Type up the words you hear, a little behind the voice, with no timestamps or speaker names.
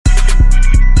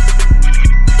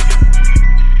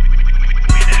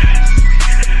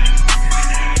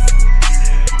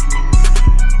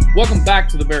Welcome back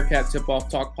to the Bearcat Tip-Off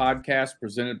Talk podcast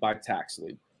presented by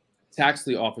Taxley.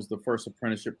 Taxley offers the first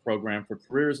apprenticeship program for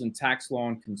careers in tax law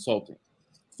and consulting.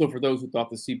 So for those who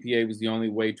thought the CPA was the only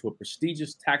way to a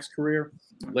prestigious tax career,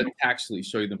 let Taxley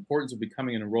show you the importance of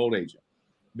becoming an enrolled agent.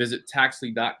 Visit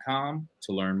Taxley.com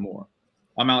to learn more.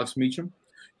 I'm Alex Meacham,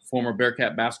 former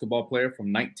Bearcat basketball player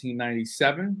from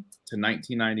 1997 to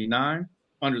 1999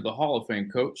 under the Hall of Fame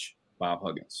coach, Bob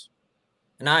Huggins.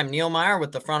 And I'm Neil Meyer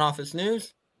with the Front Office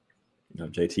News. I'm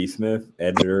JT Smith,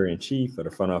 editor-in-chief of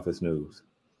the Front Office News.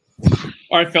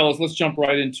 All right, fellas, let's jump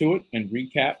right into it and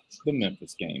recap the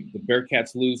Memphis game. The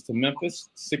Bearcats lose to Memphis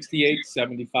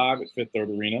 68-75 at Fifth Third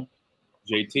Arena.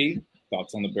 JT,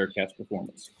 thoughts on the Bearcats'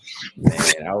 performance?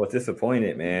 Man, I was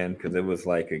disappointed, man, because it was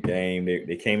like a game.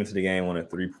 They came into the game on a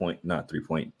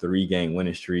three-game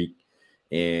winning streak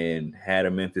and had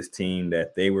a Memphis team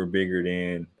that they were bigger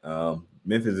than.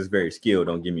 Memphis is very skilled,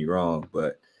 don't get me wrong,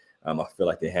 but I feel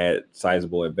like they had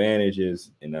sizable advantages,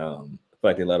 and I feel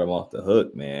like they let them off the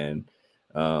hook, man.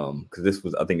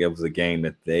 Because I think it was a game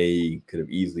that they could have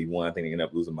easily won. I think they ended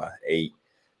up losing by 8,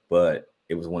 but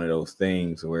it was one of those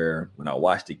things where when I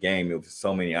watched the game, it was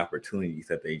so many opportunities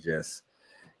that they just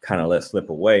kind of let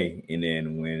slip away. And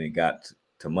then when it got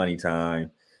to money time,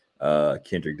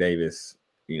 Kendrick Davis,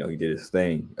 he did his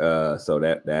thing. So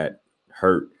that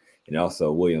hurt. And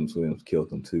also Williams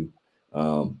killed them too.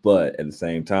 But at the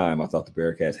same time, I thought the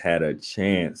Bearcats had a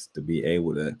chance to be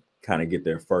able to kind of get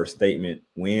their first statement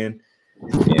win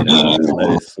and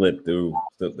let it slip through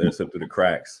the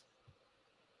cracks.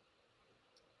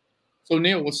 So,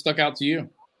 Neil, what stuck out to you?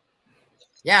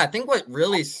 Yeah, I think what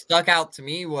really stuck out to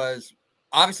me was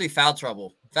obviously foul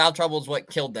trouble. Foul trouble is what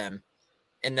killed them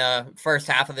in the first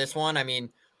half of this one. I mean,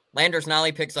 Landers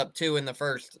Nolley picks up 2 in the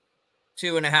first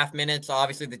 2.5 minutes.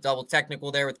 Obviously, the double technical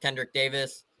there with Kendrick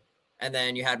Davis. And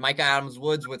then you had Micah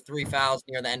Adams-Woods with 3 fouls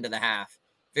near the end of the half.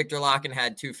 Victor Locken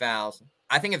had 2 fouls.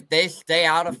 I think if they stay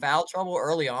out of foul trouble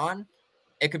early on,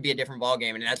 it could be a different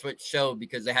ballgame. And that's what showed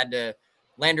because they had to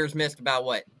 – Landers missed about,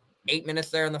 8 minutes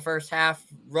there in the first half,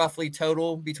 roughly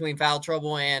total between foul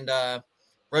trouble and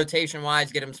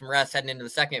rotation-wise, get him some rest heading into the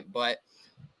second. But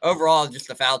overall, just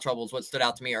the foul trouble is what stood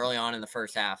out to me early on in the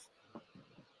first half.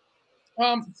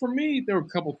 For me, there were a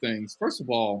couple things. First of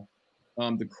all,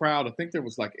 the crowd, I think there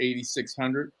was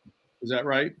 8,600. Is that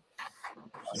right?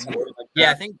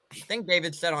 Yeah, I think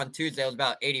David said on Tuesday it was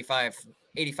about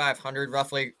 8,500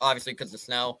 roughly, obviously because of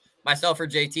snow. Myself or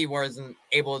JT wasn't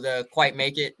able to quite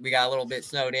make it. We got a little bit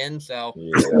snowed in, so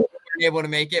we weren't able to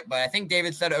make it. But I think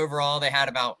David said overall they had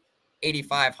about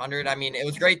 8,500. I mean, it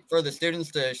was great for the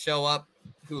students to show up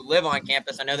who live on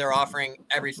campus. I know they're offering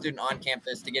every student on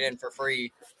campus to get in for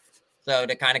free. So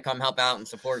to kind of come help out and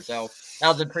support. So that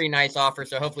was a pretty nice offer.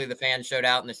 So hopefully the fans showed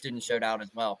out and the students showed out as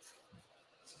well.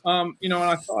 And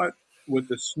I thought with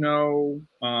the snow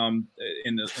in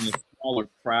the smaller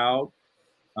crowd,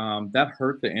 that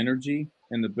hurt the energy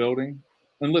in the building.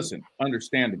 And listen,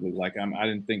 understandably, I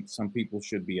didn't think some people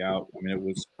should be out. I mean, it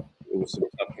was some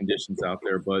tough conditions out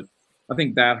there, but I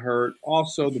think that hurt.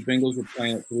 Also, the Bengals were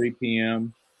playing at 3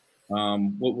 p.m.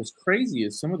 What was crazy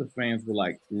is some of the fans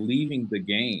were leaving the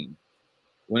game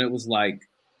when it was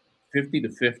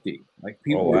 50-50.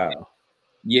 People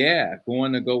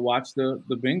going to go watch the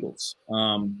Bengals.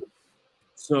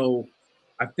 So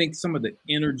I think some of the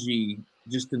energy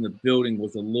just in the building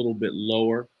was a little bit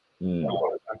lower.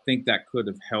 I think that could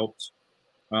have helped.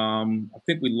 I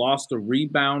think we lost a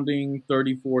rebounding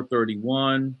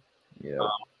 34-31. Yeah.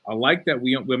 I like that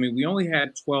we only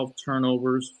had 12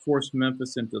 turnovers, forced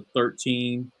Memphis into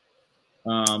 13.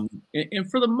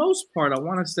 And for the most part, I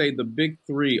want to say our big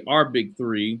three,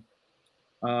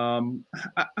 I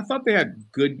thought they had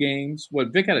good games.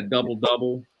 Vic had a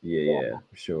double-double. Yeah,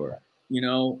 for sure.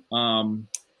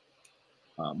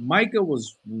 Micah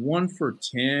was 1 for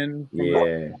 10.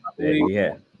 Yeah, he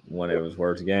had one of his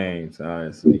worst games,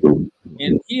 honestly.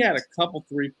 And he had a couple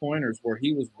 3-pointers where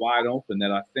he was wide open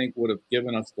that I think would have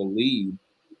given us the lead.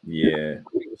 Yeah.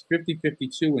 It was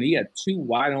 50-52, and he had 2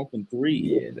 wide open threes.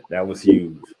 Yeah, that was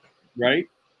huge. Right?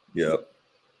 Yep.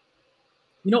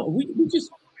 We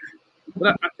just –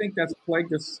 but I think that's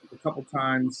plagued us a couple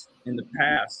times in the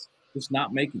past, just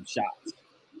not making shots.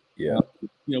 Yeah.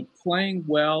 Playing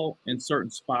well in certain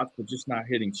spots, but just not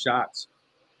hitting shots.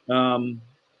 We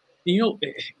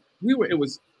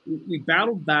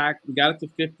battled back. We got it to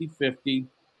 50-50.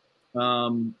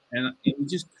 And we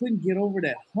just couldn't get over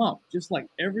that hump. Just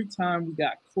every time we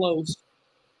got close,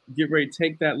 get ready to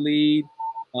take that lead,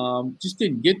 just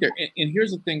didn't get there. And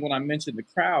here's the thing: when I mentioned the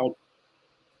crowd,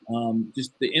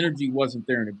 just the energy wasn't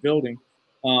there in the building.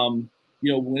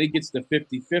 when it gets to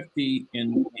 50-50,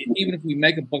 and even if we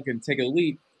make a bucket and take a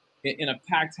lead in a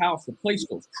packed house, the place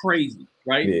goes crazy,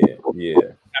 right? Yeah.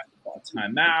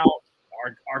 Timeout.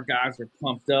 Our guys are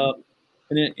pumped up,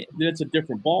 and then it's a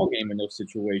different ball game in those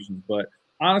situations. But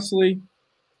honestly,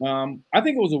 I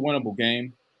think it was a winnable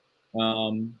game.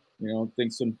 I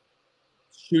think some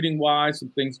shooting wise, some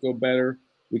things go better.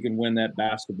 We can win that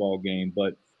basketball game.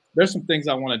 But there's some things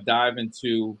I want to dive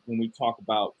into when we talk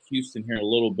about Houston here in a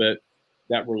little bit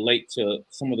that relate to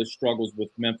some of the struggles with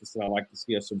Memphis that I'd like to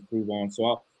see us improve on.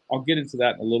 So I'll get into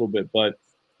that in a little bit. But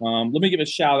let me give a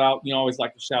shout out. I always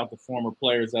like to shout out the former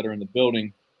players that are in the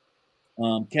building.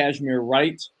 Cashmere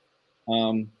Wright,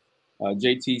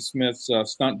 JT Smith's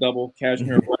stunt double,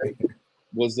 Cashmere Wright,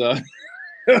 was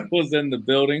was in the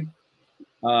building.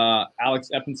 Alex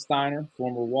Eppensteiner,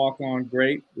 former walk-on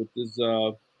great, with his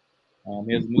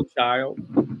he has a new child.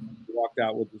 He walked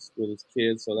out with his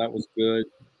kids, so that was good.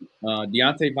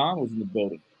 Deontay Vaughn was in the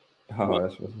building. Oh,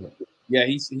 that's what's up. Yeah,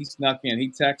 he snuck in. He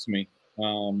texted me.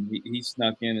 He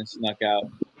snuck in and snuck out.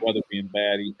 Weather being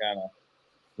bad, he kind of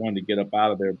wanted to get up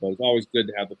out of there. But it's always good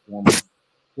to have the former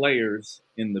players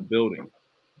in the building.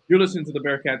 You're listening to the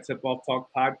Bearcat Tip-Off Talk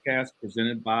podcast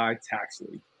presented by Tax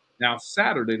League. Now,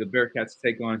 Saturday, the Bearcats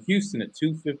take on Houston at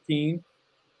 2:15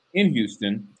 in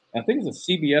Houston. I think it's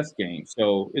a CBS game.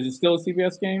 So is it still a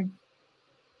CBS game?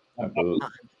 I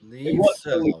believe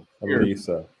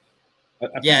so.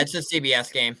 Yeah, it's a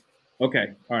CBS game.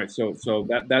 Okay. All right. So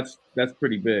that's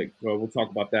pretty big. Well, we'll talk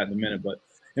about that in a minute.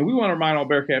 And we want to remind all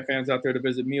Bearcat fans out there to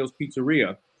visit Meals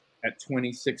Pizzeria at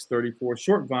 2634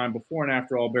 Short Vine before and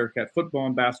after all Bearcat football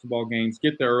and basketball games.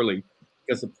 Get there early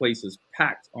because the place is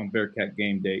packed on Bearcat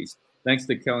game days. Thanks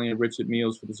to Kelly and Rich at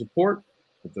Meals for the support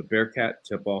of the Bearcat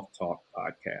Tip-Off Talk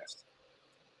podcast.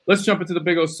 Let's jump into the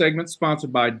Big O segment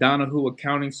sponsored by Donahue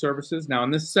Accounting Services. Now, in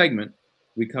this segment,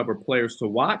 we cover players to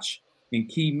watch and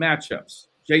key matchups.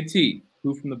 JT,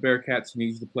 who from the Bearcats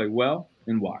needs to play well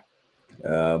and why?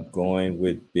 Going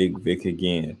with Big Vic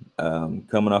again.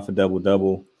 Coming off a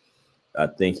double-double, I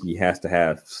think he has to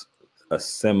have a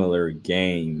similar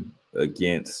game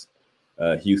against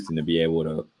Houston to be able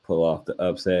to pull off the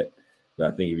upset.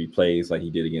 But I think if he plays like he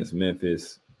did against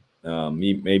Memphis,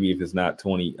 maybe if it's not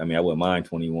 20, I wouldn't mind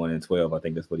 21-12. I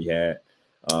think that's what he had.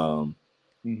 I'm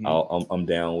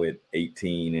down with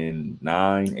 18-9,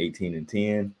 18-10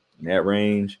 in that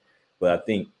range. But I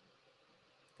think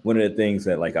one of the things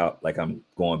that I'm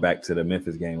going back to the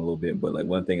Memphis game a little bit, but like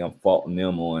one thing I'm faulting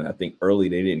them on, I think early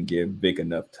they didn't give Vic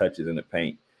enough touches in the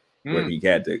paint where he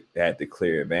had the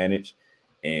clear advantage.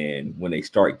 And when they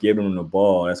start giving him the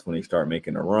ball, that's when they start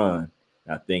making a run.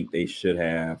 I think they should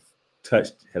have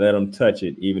let him touch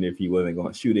it, even if he wasn't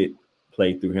going to shoot it,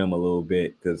 play through him a little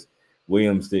bit, because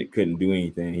Williams couldn't do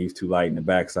anything. He was too light in the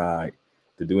backside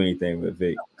to do anything with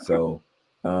Vic. So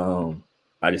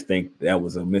I just think that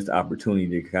was a missed opportunity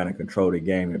to kind of control the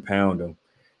game and pound him.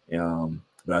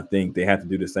 But I think they have to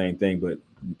do the same thing. But,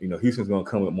 Houston's going to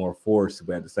come with more force,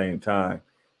 but at the same time,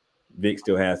 Vic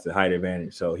still has the height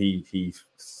advantage. So he's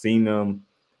seen them,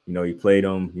 he played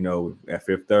them, at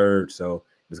fifth, third. So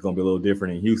it's going to be a little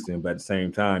different in Houston. But at the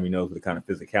same time, the kind of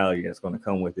physicality that's going to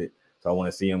come with it. So I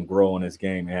want to see him grow in this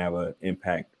game and have an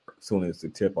impact as soon as the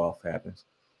tip-off happens.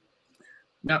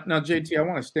 Now, JT, I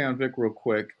want to stay on Vic real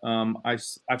quick.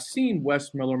 I've seen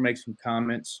Wes Miller make some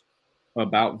comments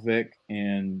about Vic,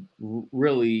 and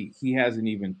really he hasn't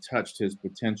even touched his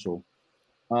potential.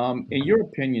 In your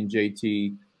opinion,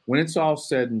 JT, when it's all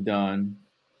said and done,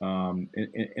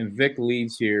 and Vic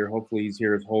leaves here, hopefully he's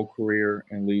here his whole career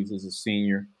and leaves as a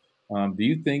senior, do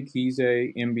you think he's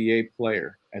a NBA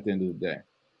player at the end of the day?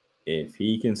 If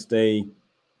he can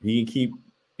keep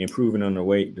improving on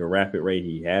the rapid rate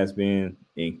he has been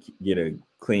and get a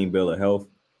clean bill of health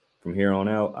from here on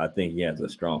out, I think he has a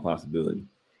strong possibility.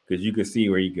 Because you can see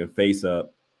where he can face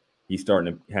up. He's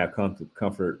starting to have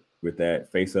comfort with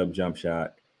that face-up jump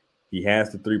shot. He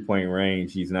has the three-point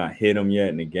range. He's not hit him yet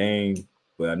in the game,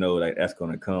 but I know that's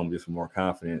going to come just for more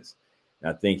confidence.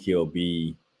 And I think he'll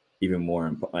be even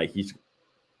more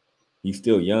he's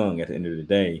still young at the end of the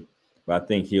day, but I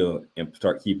think he'll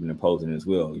start keeping imposing as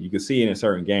well. You can see it in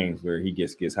certain games where he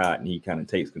gets hot and he kind of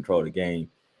takes control of the game.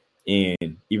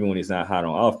 And even when he's not hot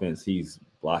on offense, he's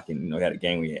blocking. He had a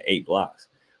game where he had 8 blocks,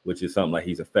 which is something like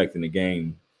he's affecting the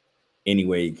game any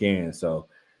way he can. So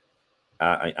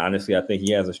I honestly think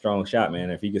he has a strong shot, man.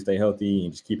 If he can stay healthy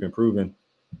and just keep improving,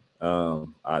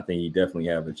 I think he definitely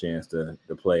have a chance to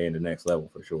play in the next level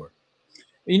for sure.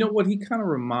 You know what he kind of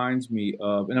reminds me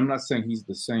of, and I'm not saying he's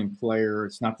the same player.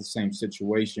 It's not the same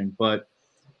situation, but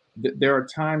there are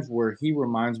times where he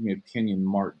reminds me of Kenyon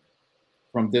Martin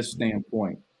from this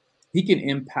standpoint. he can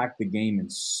impact the game in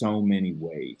so many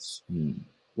ways, Mm.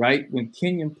 right? When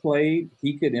Kenyon played,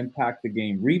 he could impact the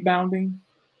game rebounding,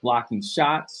 blocking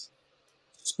shots,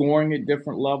 scoring at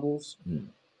different levels. Mm.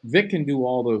 Vic can do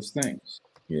all those things.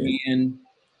 Yeah. And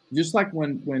just like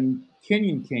when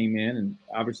Kenyon came in, and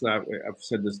obviously I've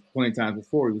said this plenty of times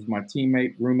before, he was my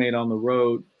teammate, roommate on the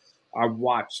road. I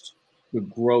watched the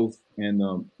growth and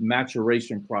the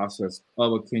maturation process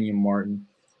of a Kenyon Martin.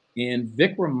 And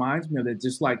Vic reminds me of that,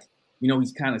 just like,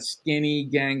 he's kind of skinny,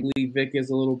 gangly. Vic is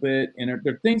a little bit. And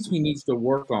there are things he needs to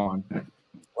work on.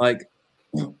 Like,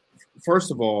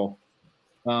 first of all,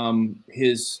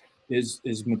 his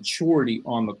maturity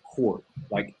on the court.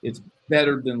 Like, it's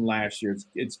better than last year.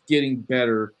 It's getting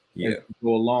better as we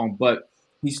go along, but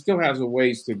he still has a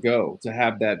ways to go to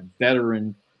have that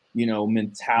veteran,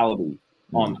 mentality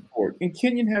on the court. And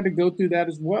Kenyon had to go through that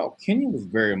as well. Kenyon was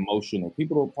very emotional.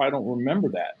 People probably don't remember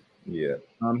that. Yeah.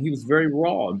 He was very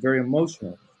raw and very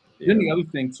emotional. Yeah. Then the other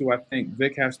thing too, I think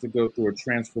Vic has to go through a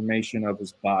transformation of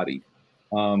his body.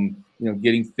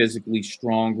 Getting physically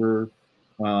stronger,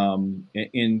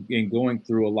 in going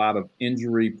through a lot of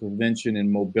injury prevention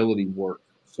and mobility work,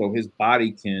 so his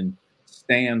body can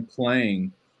stand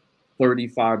playing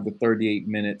 35 to 38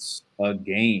 minutes a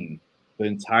game the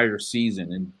entire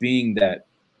season, and being that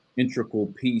integral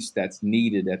piece that's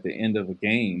needed at the end of a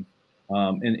game.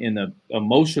 In the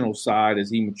emotional side, as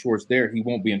he matures there, he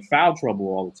won't be in foul trouble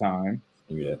all the time.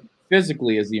 Yeah.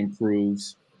 Physically, as he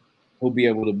improves, he'll be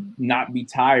able to not be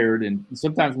tired. And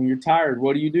sometimes when you're tired,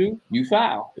 what do? You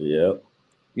foul. Yep.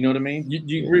 You know what I mean? Do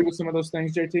you agree with some of those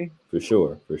things, JT? For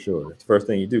sure. It's the first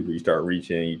thing you do. You start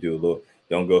reaching, you do a little,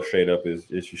 don't go straight up as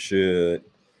you should, and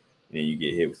then you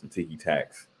get hit with some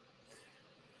ticky-tacks.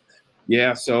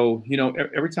 Yeah, so,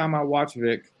 every time I watch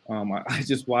Vic, I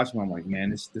just watch him. I'm like, man,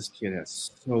 this kid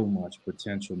has so much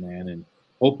potential, man. And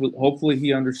hopefully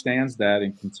he understands that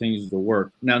and continues to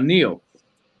work. Now, Neil,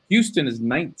 Houston is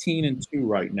 19-2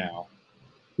 right now.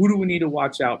 Who do we need to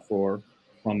watch out for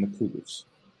from the Cougars?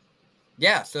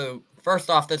 Yeah, so first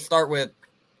off, let's start with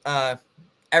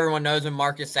everyone knows him,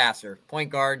 Marcus Sasser, point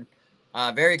guard,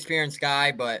 very experienced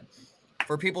guy. But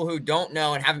for people who don't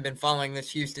know and haven't been following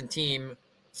this Houston team,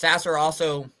 Sasser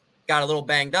also got a little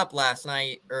banged up last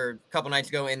night or a couple nights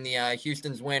ago in the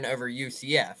Houston's win over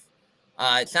UCF.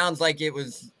 It sounds like it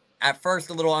was at first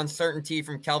a little uncertainty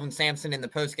from Kelvin Sampson in the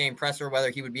post-game presser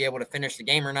whether he would be able to finish the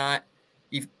game or not.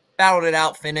 He battled it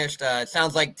out, finished. It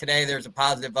sounds like today there's a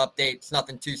positive update. It's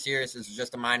nothing too serious. It's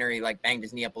just a minor. He banged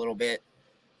his knee up a little bit.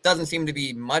 Doesn't seem to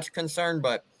be much concern,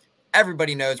 but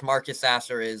everybody knows Marcus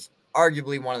Sasser is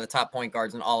arguably one of the top point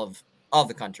guards in all of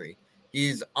the country.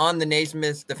 He's on the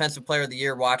Naismith Defensive Player of the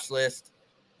Year watch list.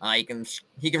 He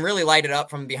can really light it up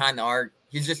from behind the arc.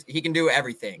 He can do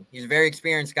everything. He's a very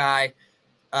experienced guy.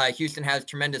 Houston has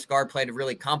tremendous guard play to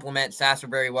really complement Sasser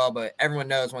very well, but everyone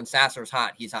knows when Sasser's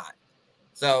hot, he's hot.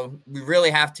 So we really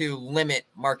have to limit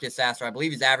Marcus Sasser. I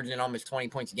believe he's averaging almost 20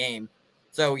 points a game.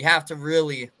 So we have to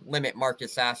really limit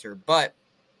Marcus Sasser. But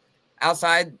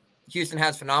outside, Houston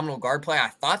has phenomenal guard play. I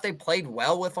thought they played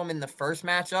well with him in the first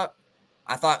matchup.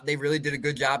 I thought they really did a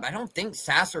good job. I don't think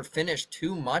Sasser finished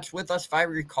too much with us, if I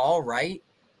recall right.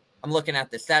 I'm looking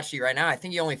at the stat sheet right now. I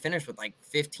think he only finished with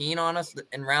 15 on us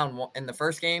in round one in the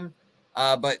first game.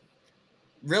 But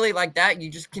really like that, you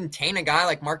just contain a guy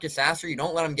like Marcus Sasser. You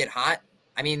don't let him get hot.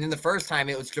 I mean, in the first time,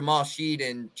 it was Jamal Sheed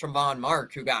and Trevon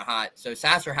Mark who got hot. So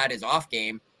Sasser had his off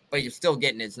game, but he's still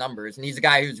getting his numbers. And he's a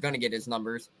guy who's going to get his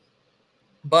numbers.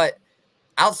 But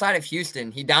outside of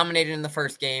Houston, he dominated in the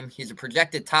first game. He's a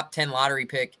projected top 10 lottery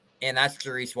pick, and that's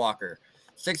Jarace Walker.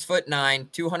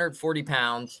 6'9", 240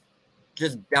 pounds.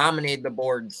 Just dominated the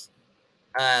boards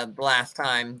the last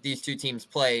time these two teams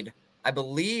played. I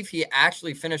believe he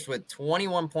actually finished with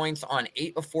 21 points on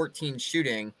 8 of 14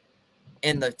 shooting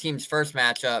in the team's first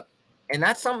matchup. And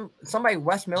that's somebody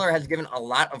Wes Miller has given a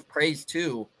lot of praise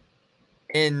to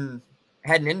in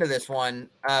heading into this one.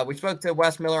 We spoke to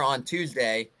Wes Miller on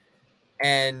Tuesday,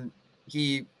 and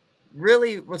he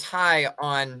really was high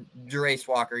on Jarace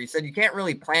Walker. He said you can't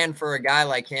really plan for a guy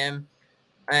like him.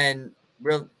 And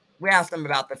we asked him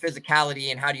about the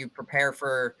physicality and how do you prepare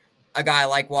for a guy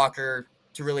like Walker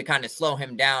to really kind of slow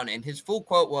him down. And his full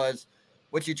quote was,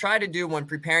 what you try to do when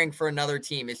preparing for another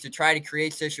team is to try to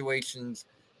create situations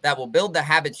that will build the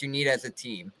habits you need as a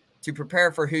team to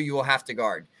prepare for who you will have to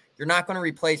guard. You're not going to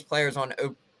replace players on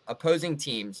opposing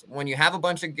teams when you have a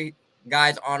bunch of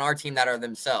guys on our team that are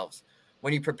themselves.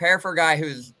 When you prepare for a guy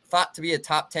who's thought to be a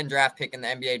top 10 draft pick in the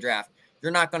NBA draft,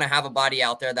 you're not going to have a body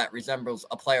out there that resembles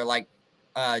a player like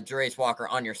Jarace Walker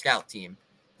on your scout team.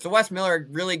 So Wes Miller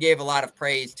really gave a lot of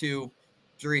praise to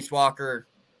Jarace Walker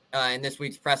in this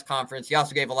week's press conference. He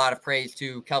also gave a lot of praise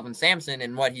to Kelvin Sampson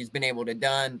and what he's been able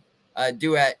to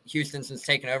do at Houston since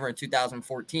taking over in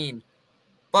 2014.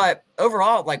 But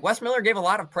overall, like, Wes Miller gave a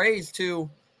lot of praise to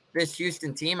this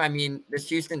Houston team. I mean, this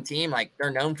Houston team, like, they're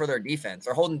known for their defense.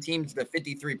 They're holding teams to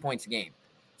 53 points a game.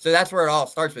 So that's where it all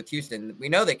starts with Houston. We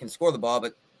know they can score the ball,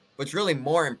 but what's really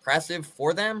more impressive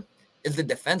for them is the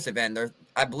defensive end.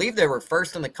 I believe they were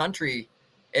first in the country,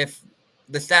 if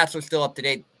the stats are still up to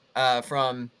date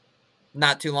from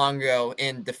not too long ago,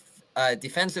 in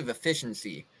defensive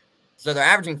efficiency. So they're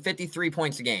averaging 53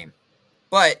 points a game.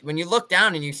 But when you look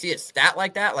down and you see a stat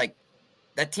like that, like,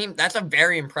 that team, that's a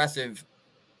very impressive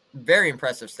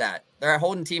stat. They're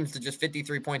holding teams to just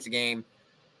 53 points a game.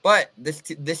 But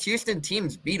this Houston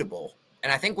team's beatable.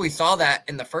 And I think we saw that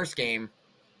in the first game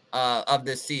of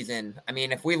this season. I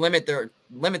mean, if we limit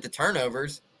the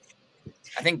turnovers,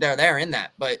 I think they're there in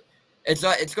that. But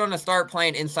it's going to start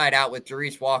playing inside out with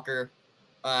Jarace Walker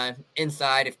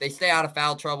inside. If they stay out of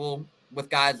foul trouble with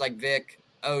guys like Vic,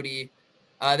 Odie,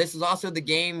 this is also the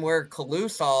game where Kalu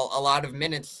saw a lot of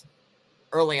minutes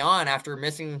early on after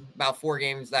missing about 4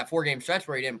 games, that 4-game stretch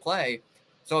where he didn't play.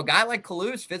 So a guy like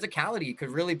Kalu's physicality could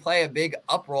really play a big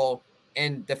up role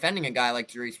in defending a guy like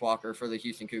Jarace Walker for the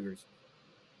Houston Cougars.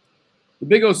 The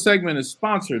Big O segment is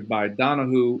sponsored by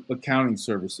Donahue Accounting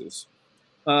Services.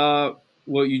 Well,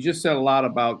 you just said a lot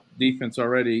about defense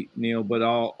already, Neil, but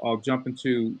I'll jump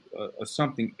into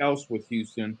something else with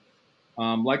Houston.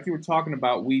 Like you were talking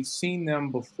about, we've seen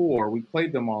them before. We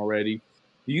played them already.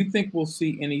 Do you think we'll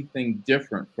see anything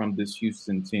different from this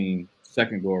Houston team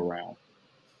second go around?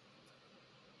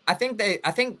 I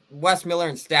think Wes Miller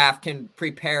and staff can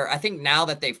prepare. I think now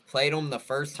that they've played them the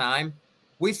first time,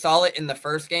 we saw it in the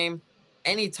first game.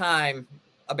 Anytime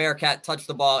a Bearcat touched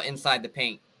the ball inside the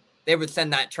paint, they would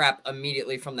send that trap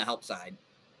immediately from the help side.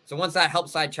 So once that help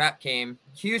side trap came,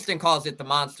 Houston calls it the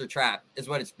monster trap, is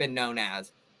what it's been known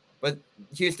as. But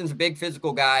Houston's a big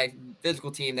physical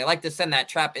team. They like to send that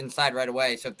trap inside right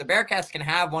away. So if the Bearcats can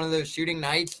have one of those shooting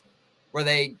nights where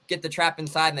they get the trap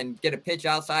inside and then get a pitch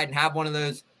outside and have one of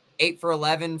those 8 for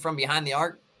 11 from behind the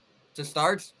arc to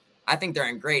starts, I think they're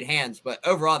in great hands. But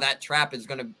overall, that trap is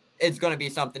going to be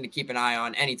something to keep an eye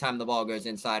on anytime the ball goes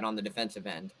inside on the defensive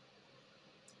end.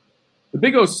 The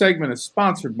Big O segment is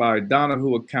sponsored by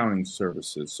Donahue Accounting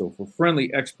Services. So for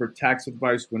friendly expert tax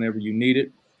advice whenever you need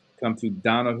it, come to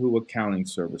Donahue Accounting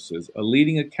Services, a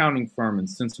leading accounting firm in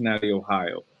Cincinnati,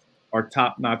 Ohio. Our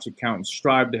top-notch accountants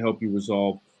strive to help you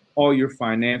resolve all your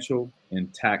financial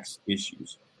and tax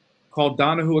issues. Call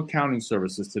Donahue Accounting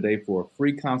Services today for a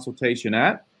free consultation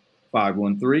at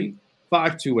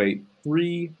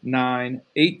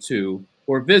 513-528-3982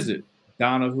 or visit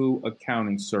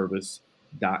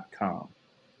DonahueAccountingService.com.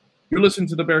 You're listening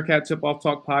to the Bearcat Tip-Off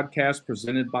Talk podcast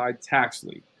presented by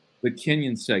Taxley. The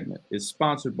Kenyon segment is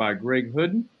sponsored by Greg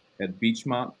Hooden at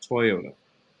Beechmont Toyota.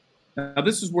 Now,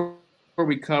 this is where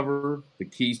we cover the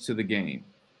keys to the game.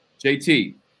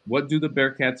 JT, what do the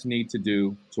Bearcats need to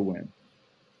do to win?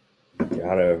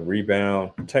 Gotta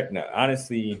rebound, protect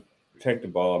the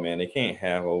ball, man. They can't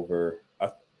have over.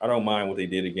 I don't mind what they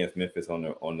did against Memphis on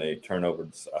the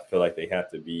turnovers. I feel like they have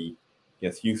to be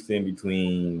against Houston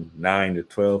between 9 to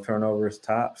 12 turnovers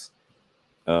tops.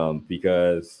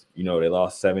 Because, they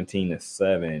lost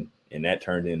 17-7, and that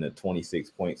turned into 26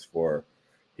 points for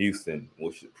Houston,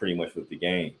 which pretty much was the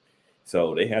game.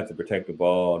 So they have to protect the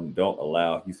ball and don't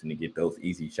allow Houston to get those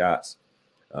easy shots.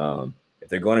 If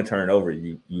they're going to turn it over,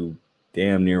 you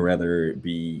damn near rather it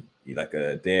be like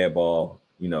a dead ball.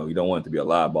 You don't want it to be a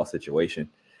live ball situation,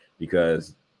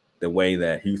 because the way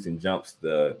that Houston jumps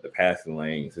the passing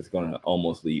lanes, it's going to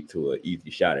almost lead to an easy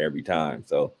shot every time.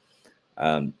 So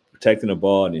protecting the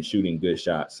ball and then shooting good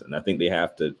shots. And I think they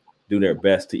have to do their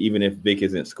best to, even if Vic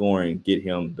isn't scoring, get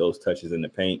him those touches in the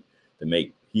paint to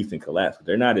make Houston collapse.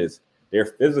 They're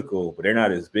physical, but they're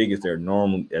not as big as they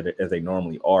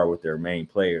normally are with their main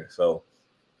player. So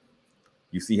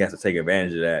UC has to take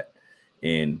advantage of that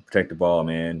and protect the ball,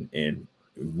 man, and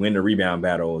win the rebound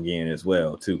battle again as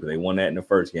well, too, because they won that in the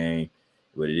first game,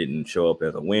 but it didn't show up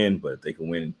as a win. But they can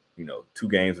win, 2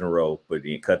 games in a row, but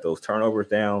then cut those turnovers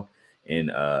down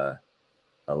and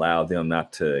allow them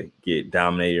not to get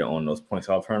dominated on those points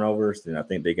off turnovers, then I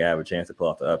think they can have a chance to pull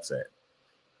off the upset.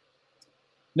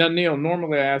 Now, Neil,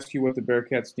 normally I ask you what the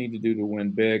Bearcats need to do to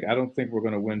win big. I don't think we're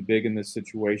going to win big in this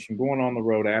situation. Going on the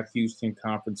road at Houston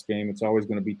conference game, it's always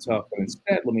going to be tough. But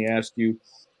instead, let me ask you,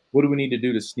 what do we need to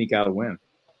do to sneak out a win?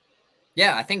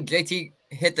 Yeah, I think JT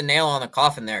hit the nail on the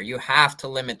coffin there. You have to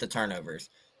limit the turnovers.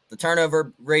 The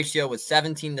turnover ratio was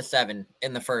 17-7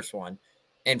 in the first one,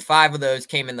 and 5 of those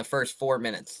came in the first 4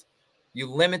 minutes. You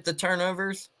limit the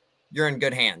turnovers, you're in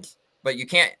good hands. But you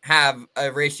can't have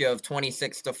a ratio of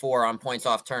 26-4 on points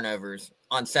off turnovers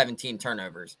on 17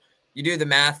 turnovers. You do the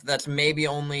math, that's maybe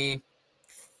only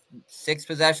 6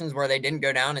 possessions where they didn't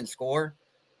go down and score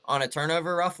on a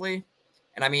turnover roughly.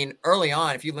 And I mean, early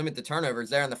on, if you limit the turnovers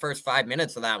there in the first 5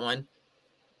 minutes of that one,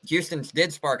 Houston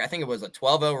did spark, I think it was a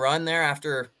 12-0 run there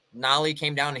after Nolly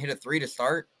came down and hit a 3 to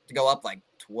start to go up like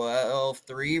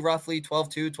 12-3 roughly,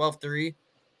 12-2, 12-3. You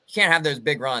can't have those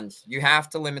big runs. You have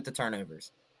to limit the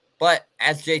turnovers. But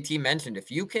as JT mentioned,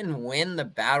 if you can win the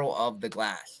battle of the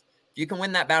glass, if you can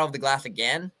win that battle of the glass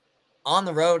again on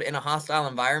the road in a hostile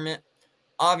environment,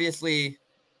 obviously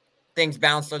things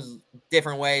bounce those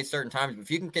different ways certain times. But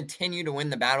if you can continue to win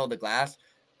the battle of the glass,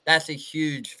 that's a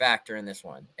huge factor in this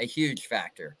one, a huge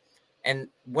factor. And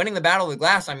winning the battle of the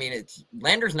glass, I mean, it's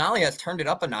Landers Nolley has turned it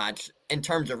up a notch in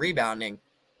terms of rebounding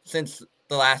since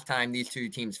the last time these two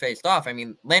teams faced off. I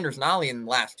mean, Landers Nolley in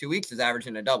the last 2 weeks is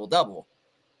averaging a double-double.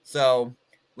 So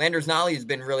Landers Nolley has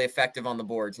been really effective on the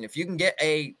boards. And if you can get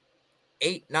a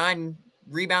 8-9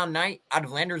 rebound night out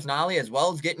of Landers Nolley, as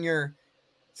well as getting your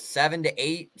 7 to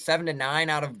 8, 7 to 9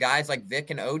 out of guys like Vic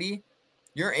and Odie,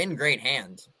 you're in great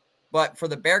hands. But for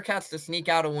the Bearcats to sneak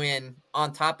out a win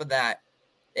on top of that,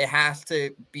 it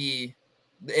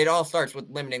all starts with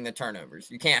limiting the turnovers.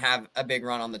 You can't have a big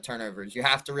run on the turnovers. You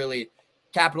have to really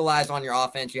capitalize on your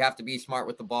offense. You have to be smart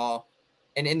with the ball.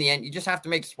 And in the end, you just have to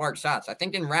make smart shots. I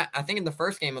think in the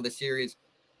first game of the series,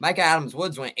 Micah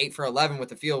Adams-Woods went 8 for 11 with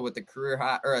the field with a career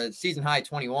high or a season high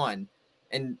 21.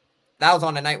 And that was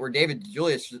on a night where David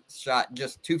DeJulius shot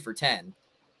just 2 for 10.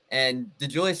 And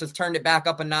DeJulius has turned it back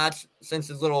up a notch since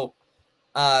his little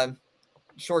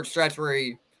short stretch where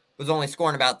he was only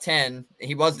scoring about 10.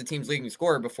 He was the team's leading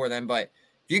scorer before then. But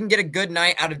if you can get a good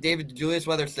night out of David DeJulius,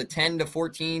 whether it's the 10 to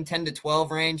 14, 10 to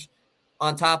 12 range,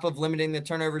 on top of limiting the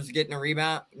turnovers, getting a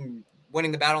rebound,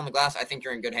 winning the battle on the glass, I think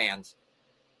you're in good hands.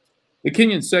 The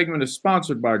Kenyon segment is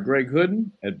sponsored by Greg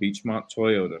Hooden at Beechmont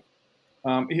Toyota.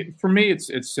 For me,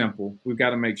 it's simple. We've got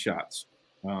to make shots.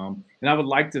 And I would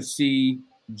like to see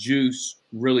Juice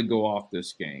really go off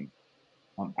this game.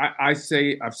 I've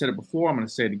said it before. I'm going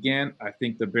to say it again. I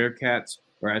think the Bearcats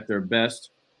are at their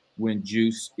best when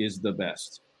Juice is the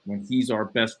best, when he's our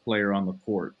best player on the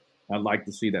court. I'd like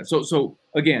to see that. So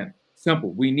again,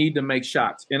 simple. We need to make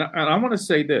shots. And I want to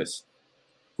say this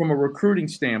from a recruiting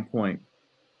standpoint.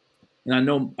 And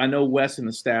I know Wes and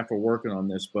the staff are working on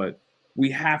this, but we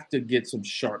have to get some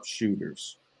sharp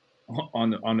shooters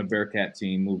on the Bearcat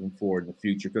team moving forward in the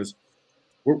future, because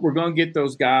we're going to get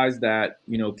those guys that,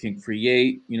 can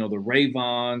create, the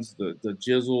Rayvons, the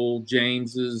Jizzle,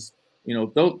 Jameses,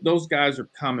 those guys are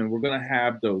coming. We're going to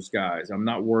have those guys. I'm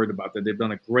not worried about that. They've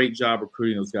done a great job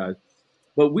recruiting those guys.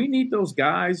 But we need those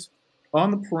guys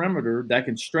on the perimeter that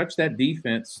can stretch that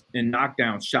defense and knock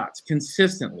down shots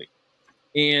consistently.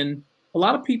 And a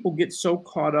lot of people get so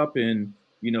caught up in,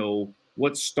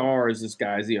 what star is this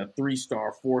guy? Is he a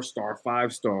 3-star, 4-star,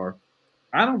 5-star?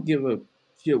 I don't give a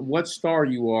shit what star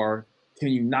you are. Can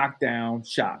you knock down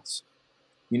shots?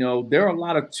 There are a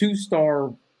lot of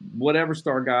 2-star, whatever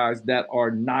star guys that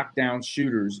are knockdown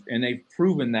shooters, and they've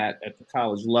proven that at the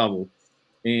college level.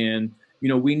 And,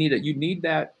 we need it. You need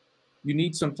that. You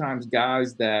need sometimes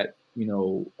guys that,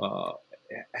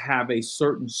 have a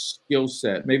certain skill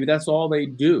set. Maybe that's all they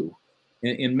do.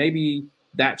 And maybe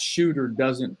that shooter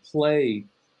doesn't play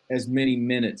as many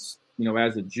minutes,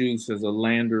 as a Juice, as a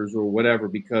Landers or whatever,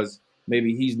 because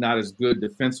maybe he's not as good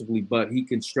defensively, but he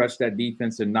can stretch that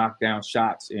defense and knock down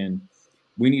shots. And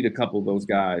we need a couple of those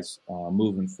guys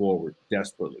moving forward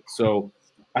desperately. So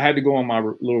I had to go on my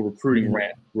little recruiting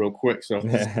rant real quick. So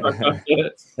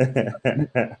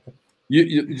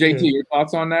JT, your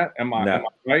thoughts on that? Am I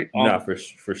right? No,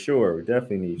 for sure. We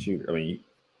definitely need shooters. I mean,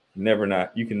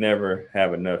 you can never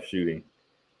have enough shooting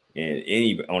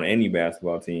on any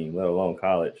basketball team, let alone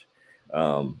college.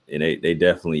 And they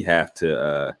definitely have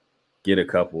to get a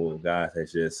couple of guys that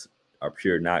just are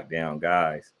pure knockdown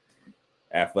guys,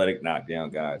 athletic knockdown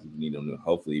guys. You need them to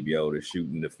hopefully be able to shoot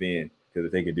and defend, because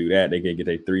if they can do that, they can get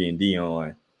their 3-and-D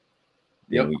on.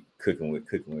 Then we cooking with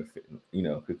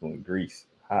grease,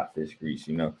 hot fish grease,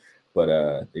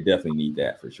 But they definitely need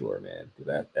that for sure, man.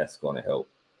 Because that's going to help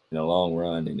in the long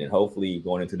run. And then hopefully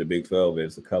going into the Big 12,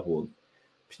 there's a couple of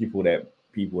people that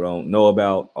people don't know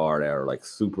about or that are like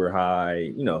super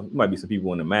high. Might be some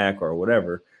people in the MAC or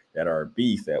whatever that are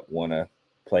beasts that want to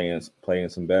play in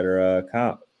some better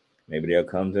comp. Maybe they'll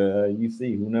come to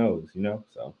UC. Who knows? So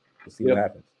we'll see what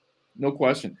happens. No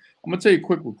question. I'm gonna tell you a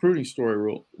quick recruiting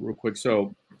story real quick.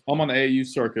 So I'm on the AAU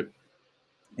circuit,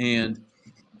 and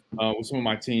with some of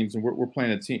my teams, and we're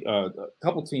playing a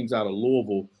couple teams out of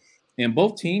Louisville And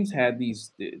both teams had the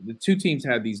two teams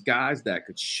had these guys that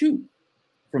could shoot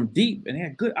from deep, and they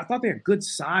had good. I thought they had good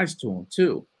size to them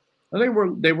too. Now, they were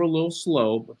a little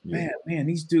slow, but man,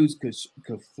 these dudes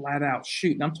could flat out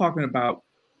shoot. And I'm talking about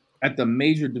at the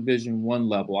major Division I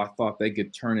level. I thought they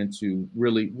could turn into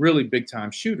really, really big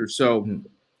time shooters. So,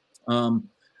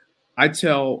 I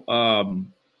tell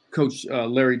Coach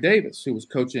Larry Davis, who was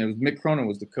coaching, it was Mick Cronin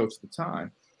was the coach at the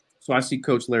time. So I see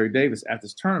Coach Larry Davis at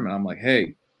this tournament. I'm like,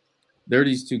 hey, there are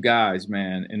these two guys,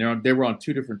 man, and they were on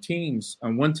two different teams.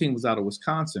 And one team was out of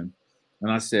Wisconsin,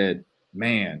 and I said,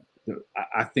 man,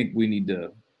 I think we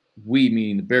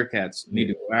meaning the Bearcats, need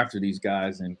to go after these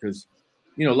guys, and because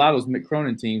a lot of those Mick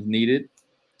Cronin teams needed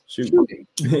shooting.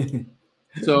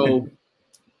 So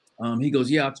he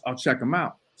goes, yeah, I'll check them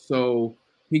out. So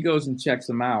he goes and checks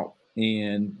them out,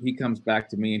 and he comes back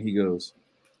to me and he goes,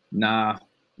 nah,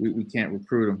 we can't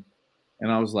recruit them.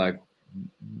 And I was like,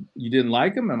 you didn't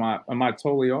like him? Am I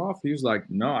totally off? He was like,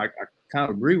 no, I kind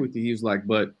of agree with you. He was like,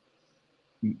 but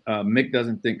Mick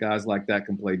doesn't think guys like that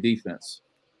can play defense.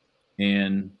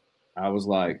 And I was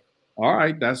like, all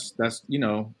right, that's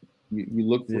you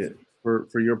look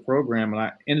for your program. And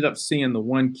I ended up seeing the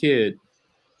one kid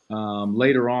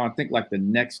later on, I think like the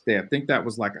next day. I think that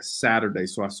was like a Saturday.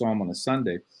 So I saw him on a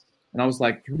Sunday. And I was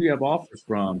like, who do you have offers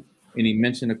from? And he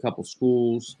mentioned a couple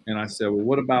schools. And I said, well,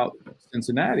 what about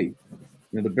Cincinnati?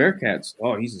 The Bearcats.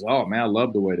 Oh, he says, oh, man, I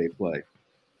love the way they play.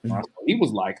 He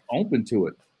was like open to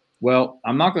it. Well,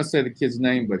 I'm not going to say the kid's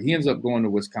name, but he ends up going to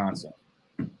Wisconsin.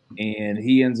 And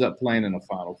he ends up playing in the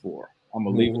Final Four. I'm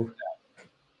going to leave it at that.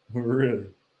 Really?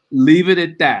 Leave it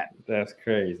at that. That's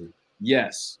crazy.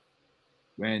 Yes.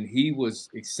 And he was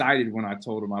excited when I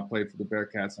told him I played for the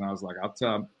Bearcats. And I was like, I'll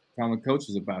tell the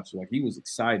coaches about you. Like, he was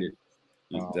excited.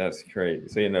 That's crazy.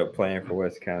 So he ended up playing for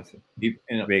Wisconsin. He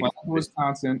ended up playing for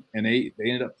Wisconsin, and they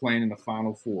ended up playing in the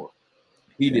Final Four.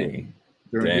 He did.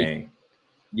 Dang.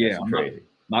 Yeah, I'm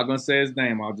not going to say his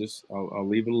name. I'll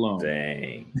leave it alone.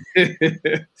 Dang.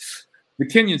 The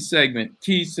Kenyon segment,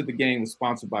 Keys to the Game, was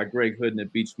sponsored by Greg Hooden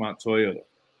at Beachmont Toyota.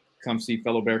 Come see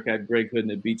fellow Bearcat Greg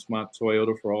Hooden at Beachmont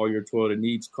Toyota for all your Toyota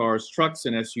needs, cars, trucks,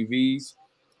 and SUVs.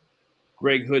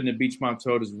 Greg Hooden at Beachmont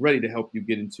Toyota is ready to help you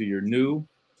get into your new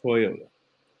Toyota.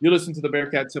 You listen to the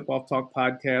Bearcat Tip-Off Talk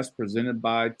podcast presented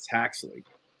by Taxley.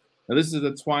 Now, this is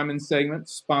the Twyman segment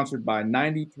sponsored by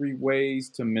 93 Ways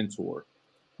to Mentor.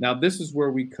 Now, this is where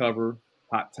we cover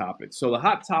hot topics. So the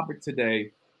hot topic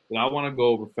today that I want to go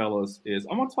over, fellas, is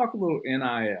I want to talk a little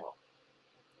NIL.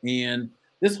 And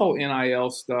this whole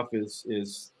NIL stuff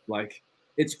is like,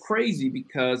 it's crazy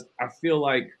because I feel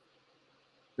like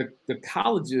the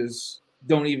colleges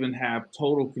don't even have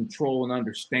total control and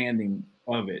understanding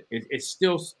of it. There's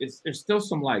still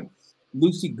some like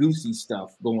loosey-goosey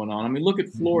stuff going on. I mean, look at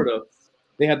Florida.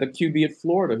 They had the QB at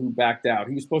Florida who backed out.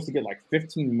 He was supposed to get like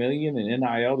 $15 million in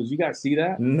NIL. Did you guys see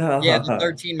that? No. Yeah, the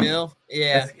 13 mil.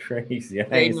 Yeah. That's crazy.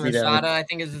 Aiden Rashada, I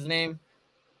think is his name.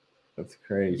 That's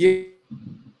crazy.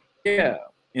 Yeah.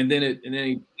 And then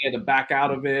he had to back out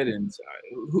of it, and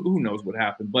who knows what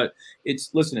happened. But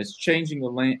it's changing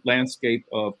the landscape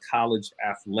of college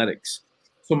athletics.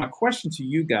 So my question to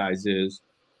you guys is,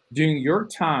 during your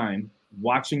time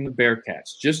watching the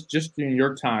Bearcats, just during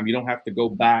your time, you don't have to go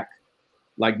back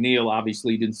like Neil.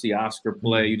 Obviously, you didn't see Oscar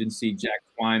play. You didn't see Jack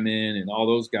Twyman and all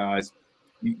those guys.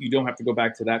 You don't have to go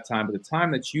back to that time. But the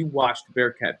time that you watched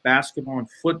Bearcat basketball and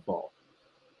football,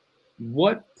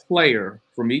 what player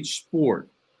from each sport,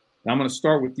 and I'm going to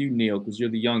start with you, Neil, because you're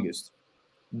the youngest.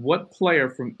 What player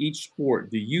from each sport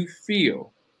do you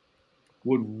feel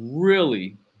would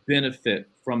really benefit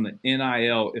from the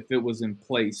NIL if it was in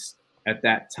place at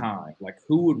that time? Like,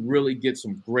 who would really get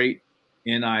some great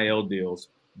NIL deals?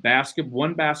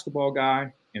 One basketball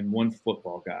guy and one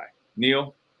football guy.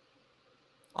 Neil?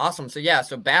 Awesome. So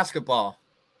basketball.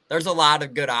 There's a lot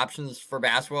of good options for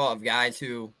basketball of guys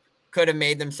who could have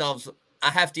made themselves a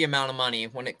hefty amount of money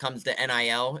when it comes to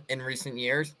NIL in recent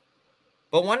years.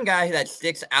 But one guy that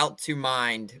sticks out to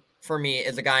mind for me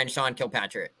is a guy in Sean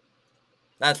Kilpatrick.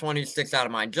 That's one who sticks out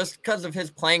of mind just because of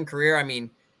his playing career. I mean,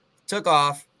 took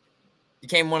off,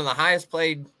 became one of the highest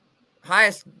scoring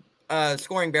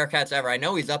Bearcats ever. I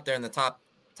know he's up there in the top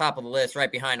of the list,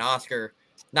 right behind Oscar.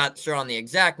 Not sure on the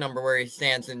exact number where he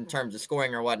stands in terms of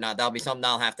scoring or whatnot. That'll be something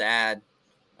I'll have to add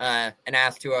and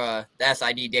ask to the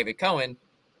SID David Cohen.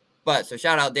 But so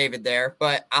shout out David there.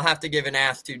 But I'll have to give an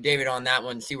ask to David on that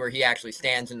one, see where he actually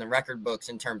stands in the record books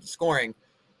in terms of scoring.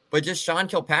 But just Sean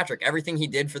Kilpatrick, everything he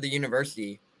did for the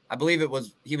university. I believe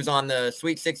he was on the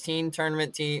Sweet 16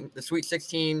 tournament team, the Sweet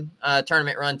 16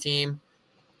 tournament run team.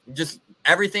 Just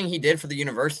everything he did for the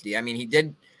university. I mean, he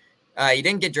didn't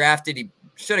get drafted. He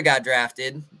should have got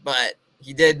drafted, but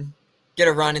he did get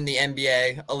a run in the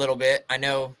NBA a little bit. I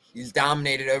know he's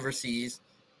dominated overseas,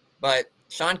 but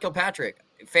Sean Kilpatrick,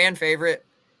 fan favorite,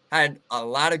 had a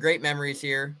lot of great memories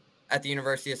here at the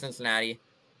University of Cincinnati.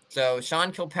 So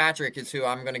Sean Kilpatrick is who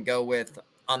I'm going to go with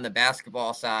on the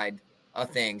basketball side of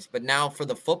things. But now for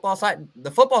the football side,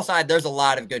 there's a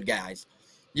lot of good guys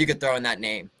you could throw in that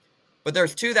name. But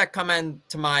there's two that come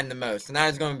into mind the most, and that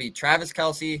is going to be Travis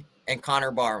Kelce and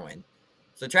Connor Barwin.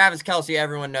 So Travis Kelce,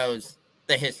 everyone knows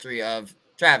the history of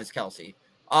Travis Kelce.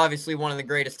 Obviously one of the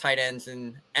greatest tight ends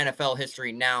in NFL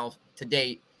history now to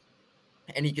date.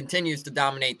 And he continues to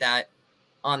dominate that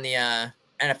on the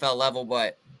NFL level.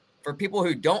 But for people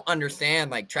who don't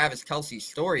understand, like, Travis Kelce's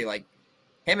story, like,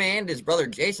 him and his brother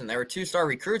Jason, they were 2-star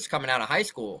recruits coming out of high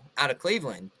school, out of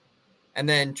Cleveland. And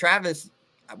then Travis,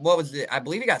 what was it? I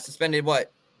believe he got suspended.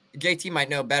 What? JT might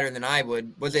know better than I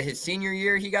would. Was it his senior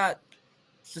year he got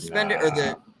suspended, or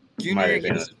the junior year?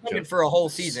 He was suspended for a whole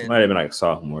season. Might have been like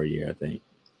sophomore year, I think.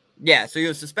 Yeah, so he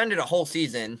was suspended a whole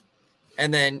season,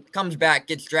 and then comes back,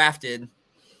 gets drafted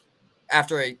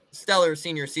after a stellar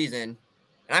senior season.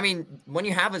 And I mean, when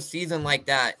you have a season like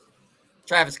that,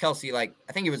 Travis Kelce, like,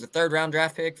 I think he was a 3rd-round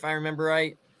draft pick, if I remember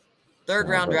right.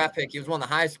 3rd-round draft pick. He was one of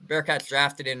the highest Bearcats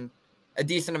drafted in a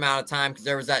decent amount of time, because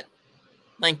there was that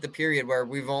length of period where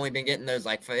we've only been getting those,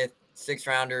 like, 5th,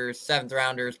 6th-rounders,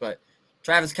 7th-rounders. But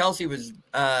Travis Kelce was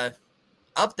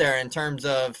up there in terms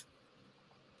of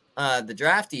the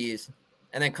draftees.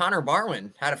 And then Connor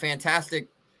Barwin had a fantastic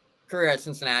career at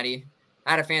Cincinnati,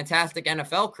 had a fantastic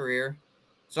NFL career.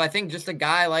 So I think just a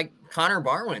guy like Connor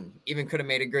Barwin even could have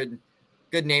made a good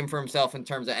name for himself in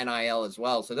terms of NIL as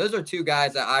well. So those are two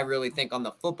guys that I really think on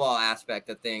the football aspect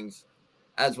of things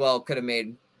as well could have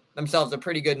made themselves a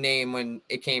pretty good name when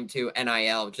it came to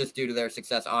NIL, just due to their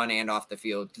success on and off the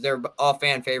field. Because they're all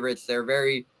fan favorites. They're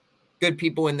very good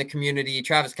people in the community.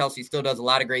 Travis Kelce still does a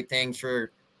lot of great things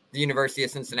for the University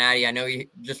of Cincinnati. I know he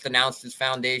just announced his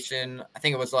foundation. I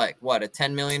think it was like, what, a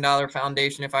 $10 million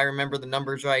foundation, if I remember the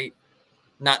numbers right,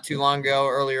 not too long ago,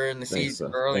 earlier in the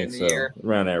season, early in the year.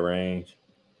 Around that range.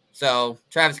 So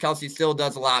Travis Kelce still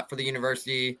does a lot for the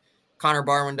university. Connor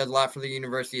Barwin does a lot for the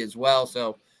university as well.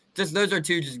 So just those are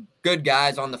two just good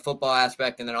guys on the football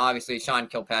aspect. And then obviously Sean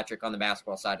Kilpatrick on the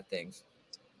basketball side of things.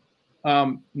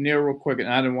 Neil, real quick, and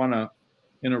I didn't want to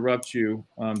interrupt you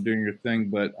doing your thing,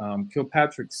 but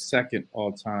Kilpatrick's 2nd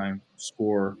all-time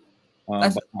score. I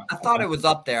thought it was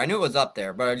up there. I knew it was up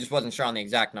there, but I just wasn't sure on the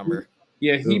exact number.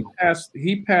 Yeah, he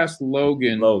passed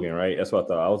Logan. Logan, right? That's what I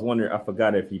thought. I was wondering. I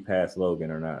forgot if he passed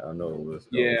Logan or not. I know it was.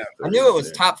 Yeah, I knew it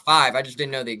was top 5. I just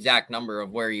didn't know the exact number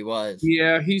of where he was.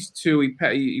 Yeah, he's 2.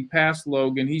 He passed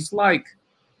Logan. He's like,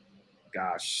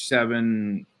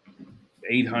 700-800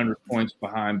 points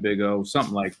behind Big O,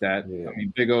 something like that. Yeah. I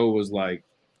mean, Big O was like,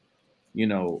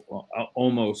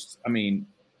 almost. I mean,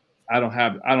 I don't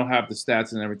have the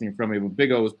stats and everything from me, but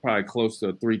Big O was probably close to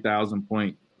a 3,000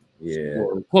 point. Yeah,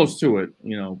 or close to it,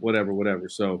 whatever.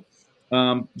 So,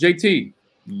 JT,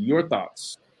 your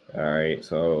thoughts? All right.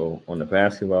 So on the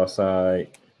basketball side,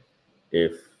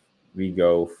 if we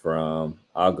I'll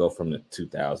go from the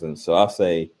 2000s. So I'll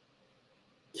say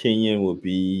Kenyon would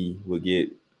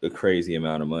get a crazy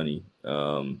amount of money,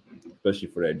 especially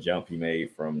for that jump he made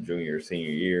from junior to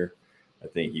senior year. I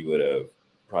think he would have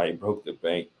probably broke the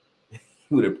bank. He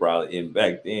would have probably, and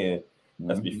back then,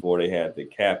 that's before they had the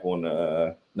cap on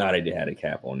the. They did have a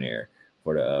cap on there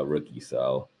for the rookie.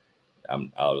 So I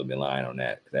would have been lying on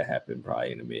that, because that happened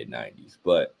probably in the mid 90s.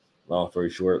 But long story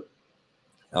short,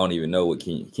 I don't even know what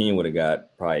Kenyon would have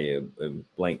got. Probably a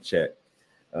blank check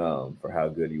for how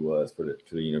good he was for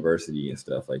the university and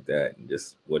stuff like that, and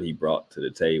just what he brought to the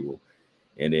table.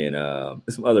 And then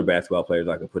there's some other basketball players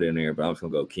I could put in there, but I'm just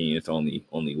gonna go Kenyon. It's the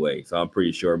only way. So I'm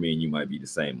pretty sure me and you might be the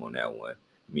same on that one,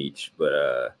 Meech.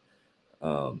 But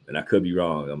and I could be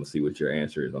wrong. I'm gonna see what your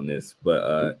answer is on this.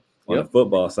 But on the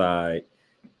football side,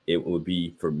 it would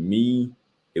be, for me,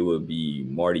 it would be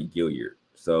Mardy Gilyard.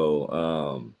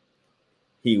 So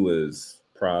he was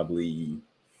probably,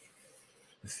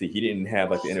 he didn't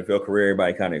have like the NFL career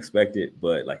everybody kind of expected,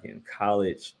 but like in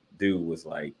college, dude was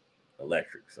like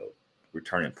electric. So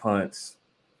returning punts,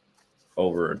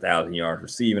 over 1,000 yards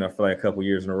receiving, I feel like a couple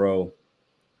years in a row.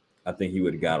 I think he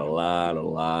would have got a lot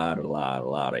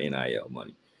of NIL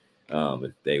money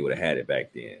if they would have had it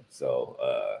back then. So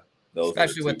those,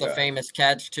 especially with the famous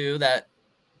catch too that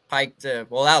Pike to,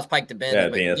 well, that was Pike to Benz,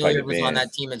 but Gilyard was on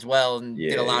that team as well and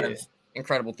did a lot of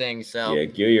incredible things. So yeah,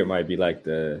 Gilyard might be like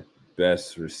the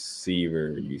best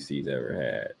receiver UC's ever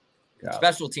had.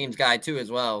 Special teams guy too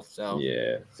as well. So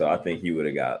yeah, so I think he would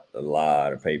have got a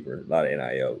lot of paper, a lot of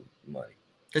NIL money.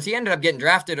 Because he ended up getting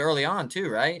drafted early on too,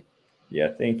 right? Yeah,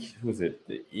 I think was it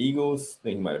the Eagles? I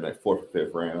think he might have been like 4th or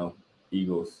 5th round.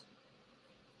 Eagles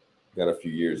got a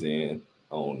few years in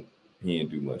on. He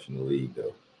didn't do much in the league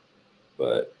though,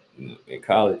 but in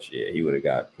college, yeah, he would have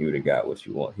got what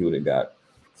you want. He would have got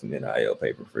some NIL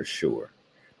paper for sure.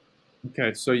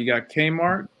 Okay, so you got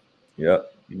Kmart.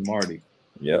 Yep. And Marty.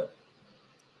 Yep.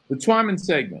 The Twyman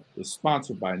segment is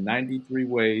sponsored by 93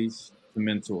 Ways to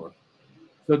Mentor.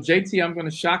 So, JT, I'm going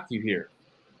to shock you here.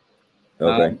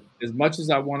 Okay. As much as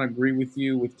I want to agree with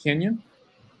you with Kenyon,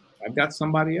 I've got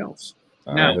somebody else.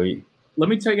 All now, right, let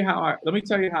me tell you how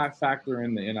I factor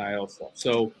in the NIL stuff.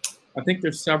 So, I think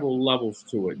there's several levels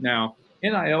to it. Now,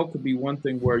 NIL could be one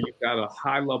thing where you've got a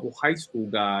high-level high school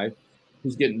guy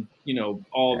who's getting,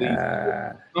 all these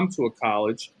come to a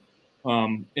college,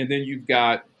 and then you've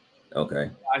got a guy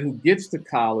who gets to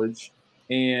college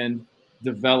and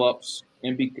develops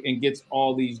and gets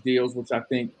all these deals, which I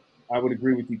think I would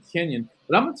agree with you, Kenyon.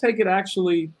 But I'm gonna take it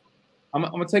I'm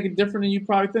gonna take it different than you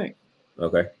probably think.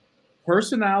 Okay.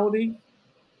 Personality,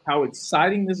 how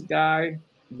exciting this guy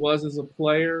was as a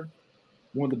player,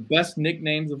 one of the best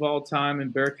nicknames of all time in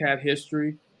Bearcat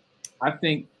history. I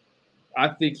think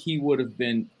he would have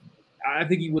been. I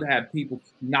think he would have had people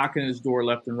knocking his door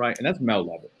left and right, and that's Mel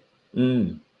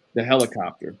Levitt, the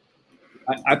helicopter.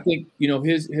 I think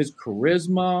his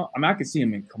charisma. I mean, I could see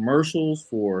him in commercials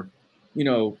for,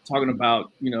 talking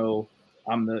about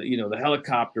I'm the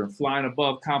helicopter flying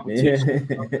above competition,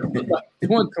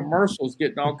 doing commercials,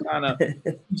 getting all kind of.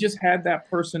 He just had that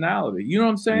personality. You know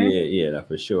what I'm saying? Yeah,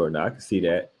 for sure. No, I can see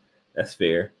that. That's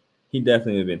fair. He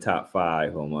definitely would have been top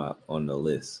 5 on the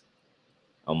list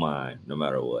on mine, no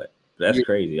matter what. But that's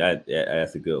crazy.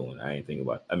 That's a good one. I didn't think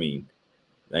about. I mean,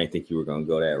 I didn't think you were gonna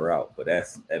go that route, but I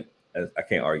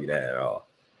can't argue that at all.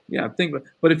 Yeah, I think,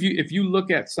 but if you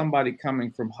look at somebody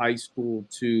coming from high school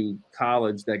to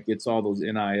college that gets all those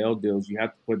NIL deals, you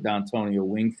have to put Dontonio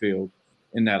Wingfield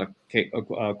in that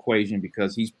equation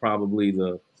because he's probably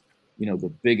the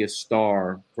biggest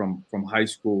star from high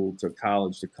school to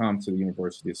college to come to the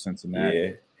University of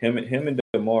Cincinnati. Yeah, him and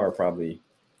DeMar probably.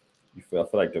 I feel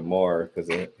like DeMar, because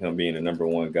of him being the number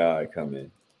 1 guy coming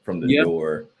from the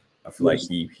door, I feel like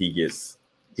he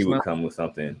would come with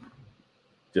something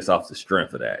just off the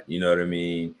strength of that. You know what I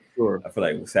mean? Sure. I feel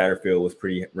like Satterfield was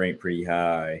ranked pretty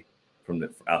high from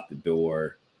out the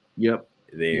door. Yep.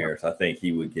 There, so I think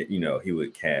he would get, he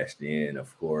would cash in,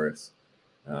 of course.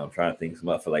 I'm trying to think some.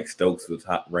 I feel like Stokes was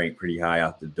ranked pretty high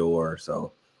out the door,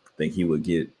 so I think he would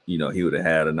get, he would have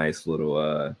had a nice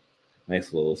little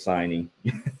signing.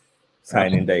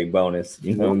 Signing day bonus,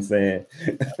 you know what I'm saying?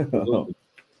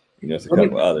 It's a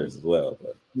couple others as well.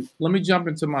 But let me jump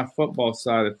into my football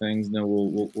side of things, and then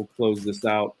we'll close this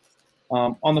out.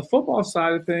 On the football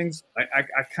side of things, I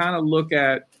kind of look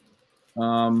at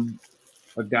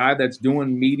a guy that's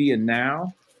doing media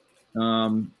now.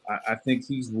 I think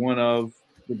he's one of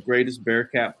the greatest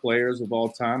Bearcat players of all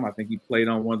time. I think he played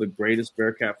on one of the greatest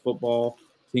Bearcat football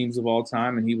teams of all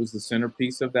time, and he was the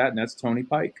centerpiece of that, and that's Tony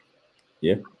Pike.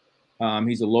 Yeah.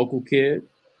 He's a local kid,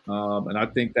 and I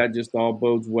think that just all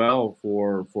bodes well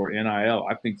for NIL.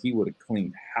 I think he would have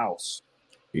cleaned house.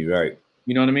 You're right.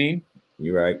 You know what I mean?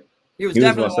 You're right. He was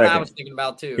definitely what I was thinking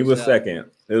about too. He was second.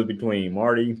 It was between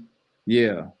Marty,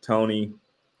 Tony,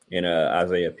 and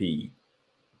Isaiah Peed.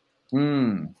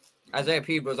 Isaiah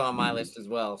Peed was on my list as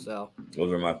well. So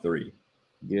those are my 3.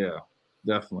 Yeah,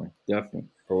 definitely.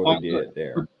 For what they did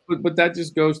there. But that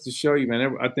just goes to show you,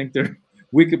 man. I think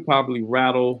we could probably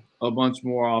rattle a bunch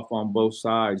more off on both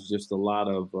sides. Just a lot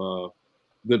of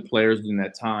good players in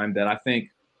that time that I think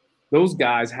those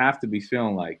guys have to be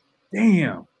feeling like,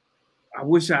 damn, I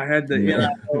wish I had the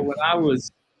NIL when I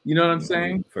was, you know what I'm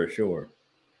saying? For sure.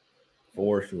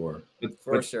 For sure,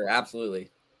 absolutely.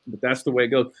 But that's the way it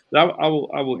goes. I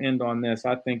will end on this.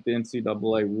 I think the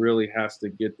NCAA really has to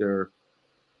get their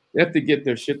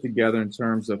shit together in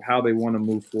terms of how they want to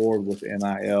move forward with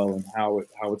NIL and how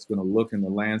it's going to look in the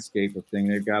landscape of things.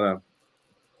 They've got to,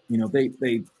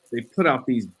 they put out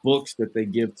these books that they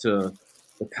give to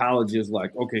the colleges,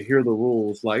 like, okay, here are the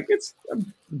rules. Like, it's a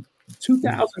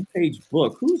 2,000-page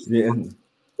book. Who's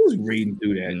reading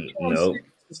through that? You know no,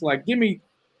 it's like give me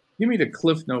the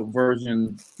Cliff Note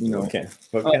version. Okay,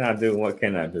 what can I do? What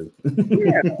can I do?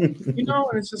 Yeah, and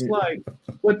it's just like,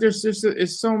 but there's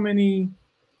so many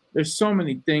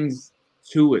things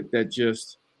to it that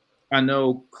just, I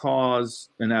know, cause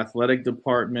an athletic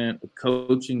department, a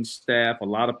coaching staff, a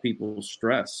lot of people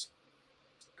stress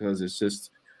because it's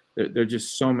just there are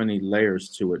just so many layers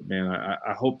to it, man.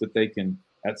 I hope that they can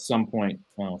at some point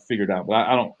figure it out. But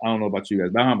I don't know about you guys,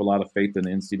 but I have a lot of faith in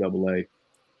the NCAA,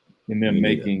 in them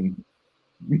making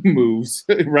moves,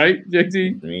 right,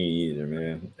 JT? Me either,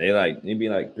 man. They be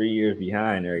like 3 years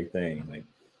behind everything.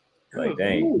 Like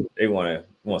dang, they want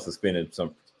to suspend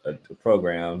a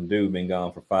program. Dude been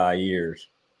gone for 5 years.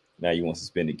 Now you want to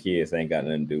suspend the kids? They ain't got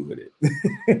nothing to do with it.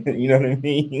 You know what I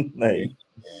mean? Like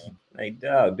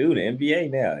dog, dude, the NBA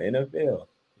now, NFL.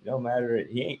 It don't matter.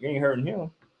 He ain't hurting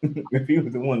him if he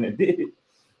was the one that did it.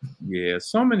 Yeah,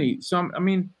 I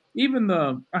mean,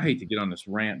 I hate to get on this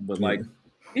rant, but like,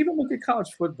 even look at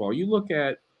college football. You look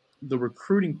at the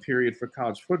recruiting period for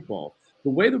college football. The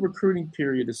way the recruiting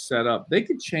period is set up, they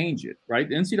could change it, right?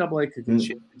 The NCAA could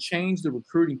change the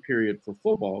recruiting period for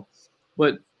football,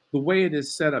 but the way it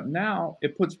is set up now,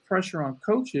 it puts pressure on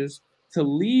coaches to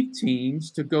leave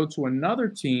teams to go to another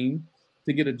team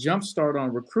to get a jump start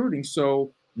on recruiting.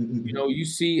 So, you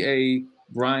see a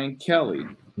Brian Kelly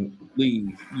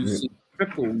leave, you see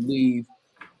Trickle leave.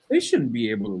 They shouldn't be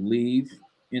able to leave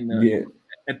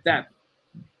at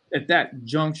that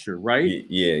juncture, right?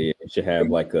 Yeah. It should have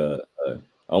like a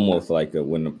almost like a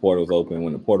when the portal's open,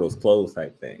 when the portal's closed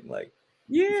type thing. Like,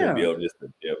 you should be able just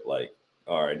to dip. Like,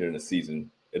 all right, during the season,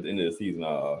 at the end of the season,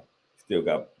 still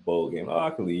got bowl game. I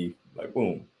can leave. Like,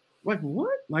 boom. Like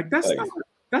what? Like that's not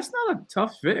a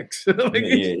tough fix. Like,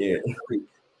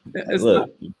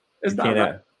 Look, it's not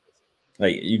right.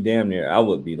 Like, you damn near. I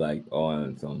would be like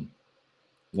on some.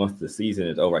 Once the season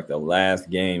is over, like the last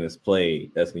game is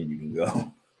played, that's when you can go,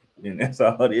 and that's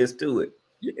all it is to it.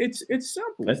 It's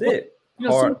simple. That's it.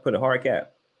 Put a hard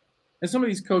cap. And some of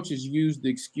these coaches use the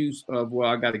excuse of, well,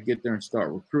 I got to get there and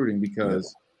start recruiting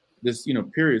because this,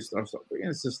 period starts.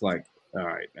 It's just like, all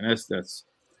right, and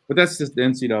but that's just the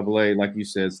NCAA, like you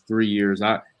said, it's 3 years.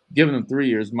 Giving them 3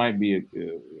 years might be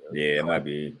it might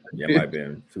be. Yeah, it might have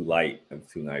been too light and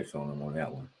too nice on them on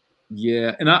that one.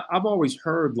 Yeah, and I've always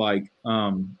heard I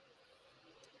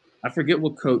forget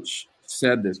what coach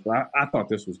said this, but I thought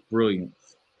this was brilliant.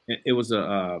 It was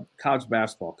a college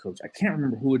basketball coach. I can't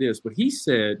remember who it is, but he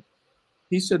said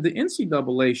the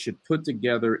NCAA should put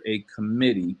together a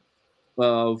committee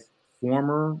of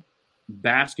former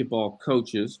basketball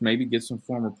coaches, maybe get some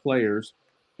former players,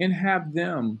 and have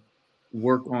them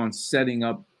work on setting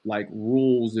up like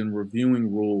rules and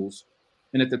reviewing rules.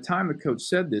 And at the time the coach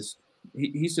said this,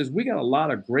 he says, we got a lot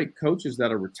of great coaches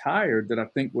that are retired that I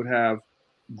think would have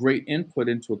great input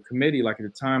into a committee. Like at the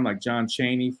time, like John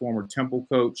Chaney, former Temple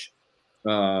coach,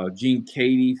 Gene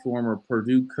Cady, former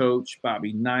Purdue coach,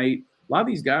 Bobby Knight. A lot of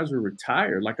these guys are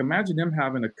retired. Like, imagine them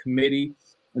having a committee,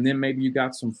 and then maybe you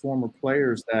got some former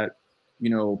players that,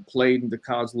 played at the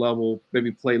college level,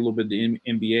 maybe played a little bit of the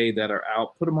NBA that are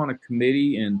out. Put them on a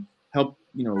committee and help,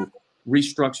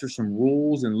 restructure some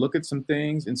rules and look at some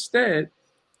things. Instead,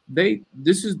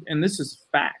 this is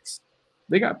facts.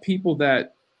 They got people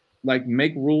that like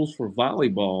make rules for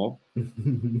volleyball,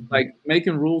 like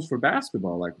making rules for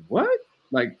basketball. Like, what?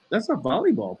 Like, that's a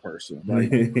volleyball person.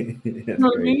 Like, you know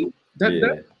what I mean?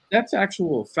 That's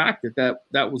actual fact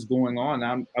that was going on.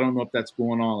 I don't know if that's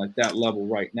going on at that level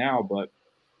right now, but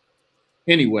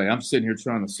anyway, I'm sitting here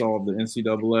trying to solve the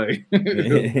NCAA.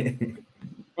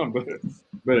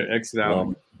 better exit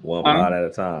out. One pot at a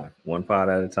time. One pot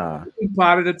at a time. One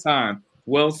pot at a time.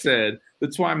 Well said. The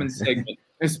Twyman segment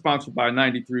is sponsored by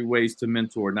 93 Ways to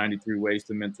Mentor. 93 Ways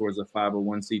to Mentor is a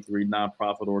 501c3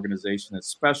 nonprofit organization that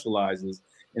specializes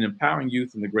in empowering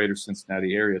youth in the greater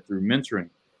Cincinnati area through mentoring,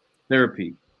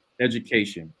 therapy,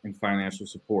 education, and financial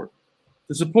support.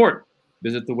 To support,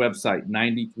 visit the website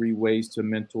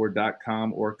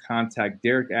 93waystomentor.com or contact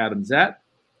Derek Adams at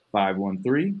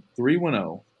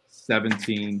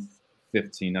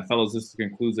 513-310-1715. Now, fellas, this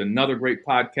concludes another great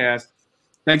podcast.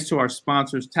 Thanks to our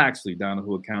sponsors, Taxley,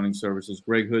 Donahue Accounting Services,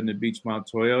 Greg Hood and Beachmont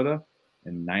Toyota,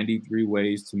 and 93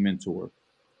 Ways to Mentor.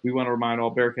 We want to remind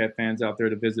all Bearcat fans out there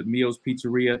to visit Mio's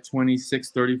Pizzeria,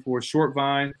 2634 Short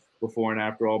Vine, before and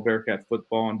after all Bearcat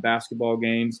football and basketball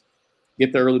games.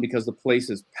 Get there early because the place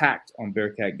is packed on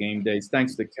Bearcat game days.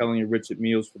 Thanks to Kelly and Rich at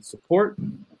Mio's for the support.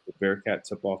 The Bearcat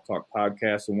Tip-Off Talk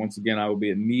podcast. And once again, I will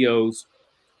be at Mio's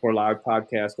for a live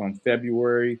podcast on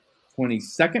February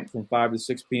 22nd from 5 to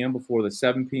 6 p.m. before the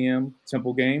 7 p.m.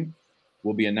 Temple game.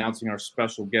 We'll be announcing our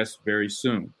special guests very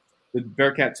soon. The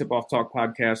Bearcat Tip-Off Talk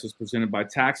podcast is presented by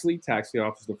Taxley. Taxley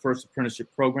offers the first apprenticeship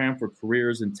program for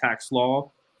careers in tax law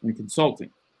and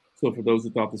consulting. So for those who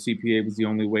thought the CPA was the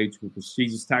only way to a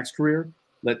prestigious tax career,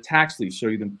 let Taxley show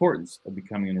you the importance of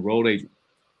becoming an enrolled agent.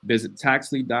 Visit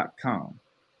Taxley.com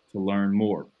to learn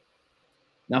more.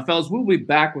 Now, fellas, we'll be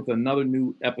back with another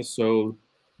new episode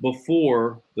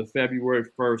before the February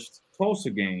 1st Tulsa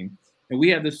game. And we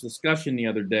had this discussion the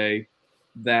other day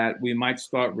that we might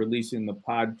start releasing the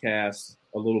podcast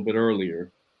a little bit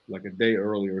earlier. like a day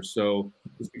earlier. So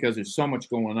just because there's so much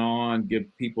going on, give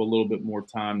people a little bit more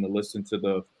time to listen to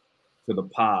the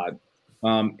pod.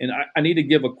 And I need to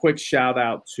give a quick shout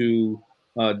out to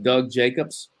Doug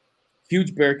Jacobs,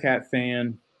 huge Bearcat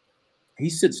fan. He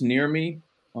sits near me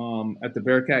at the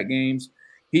Bearcat games.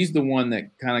 He's the one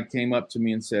that kind of came up to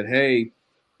me and said, "Hey,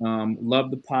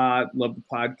 love the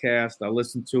podcast. I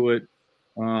listened to it.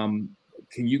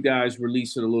 Can you guys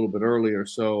release it a little bit earlier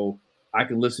so I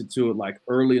can listen to it like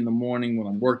early in the morning when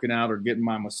I'm working out or getting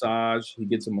my massage?" He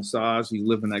gets a massage. He's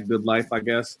living that good life, I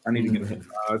guess. I need to get a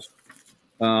massage.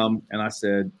 And I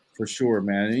said, for sure,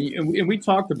 man. And we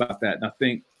talked about that. And I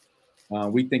think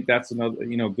we think that's another,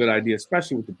 good idea,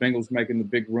 especially with the Bengals making the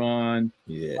big run.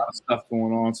 Yeah. A lot of stuff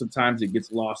going on. Sometimes it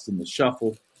gets lost in the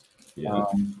shuffle. Yeah.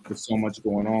 There's so much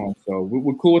going on. So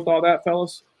we're cool with all that,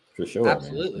 fellas? For sure.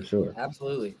 Absolutely. Man. For sure.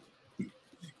 Absolutely.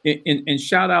 And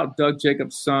shout out Doug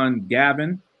Jacobs' son,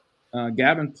 Gavin.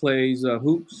 Gavin plays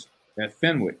hoops at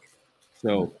Fenwick.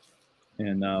 So,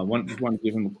 and just want to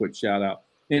give him a quick shout out.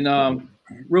 And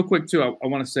real quick, too, I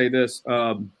want to say this.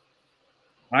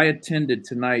 I attended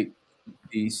tonight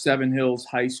the Seven Hills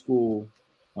High School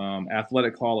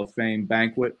Athletic Hall of Fame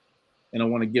banquet. And I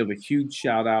want to give a huge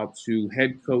shout out to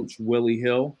head coach Willie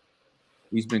Hill.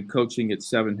 He's been coaching at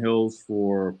Seven Hills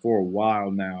for a while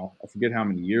now. I forget how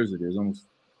many years it is, almost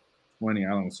 20, I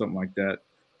don't know, something like that.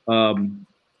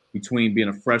 Between being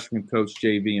a freshman coach,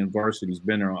 JV, and varsity, he's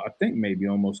been there, I think, maybe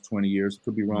almost 20 years.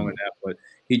 Could be wrong with that, but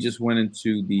he just went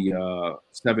into the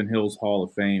Seven Hills Hall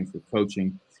of Fame for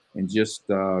coaching and just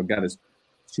got his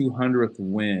 200th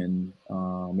win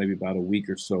maybe about a week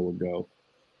or so ago.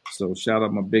 So shout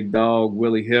out my big dog,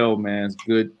 Willie Hill, man. It's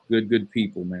good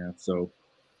people, man. So,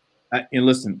 and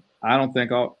listen, I don't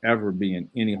think I'll ever be in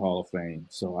any Hall of Fame.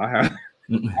 So I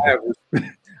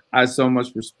have so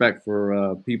much respect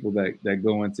for people that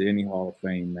go into any Hall of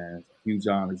Fame, man. Huge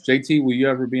honors. JT, will you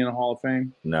ever be in a Hall of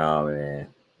Fame? No, man.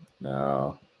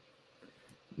 No.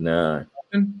 None.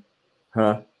 Nothing?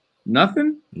 Huh?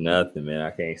 Nothing? Nothing, man.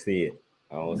 I can't see it.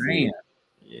 I don't see it.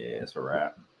 Yeah, it's a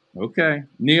wrap. Okay.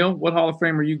 Neil, what Hall of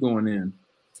Fame are you going in?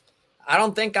 I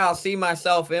don't think I'll see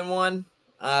myself in one.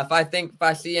 If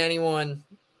I see anyone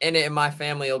in it in my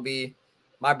family, it'll be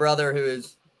my brother, who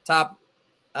is top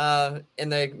in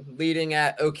the leading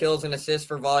at Oak Hills in assists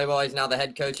for volleyball. He's now the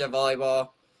head coach at volleyball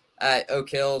at Oak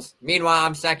Hills. Meanwhile,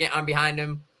 I'm second. I'm behind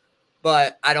him.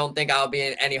 But I don't think I'll be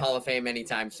in any Hall of Fame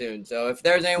anytime soon. So if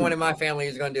there's anyone in my family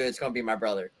who's going to do it, it's going to be my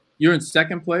brother. You're in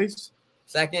second place?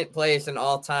 Second place in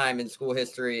all time in school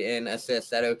history in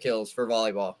assists at Oak Hills for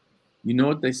volleyball. You know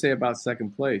what they say about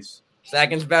second place?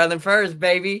 Second's better than first,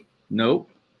 baby.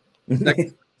 Nope.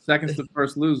 Second's the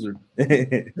first loser.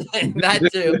 That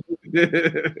too.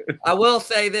 I will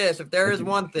say this. If there is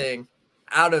one thing,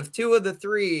 out of 2 of the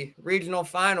 3 regional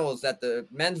finals that the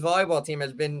men's volleyball team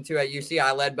has been to at UC,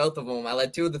 I led both of them. I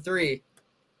led 2 of the 3.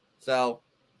 So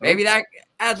maybe that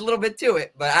adds a little bit to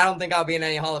it, but I don't think I'll be in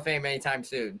any Hall of Fame anytime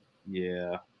soon.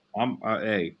 Yeah.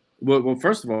 Hey. Well,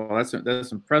 first of all,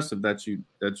 that's impressive that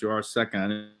you are second. I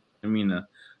didn't mean to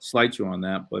slight you on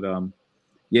that, but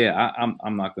yeah,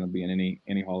 I'm not going to be in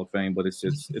any Hall of Fame, but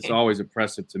it's always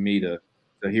impressive to me to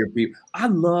hear people. I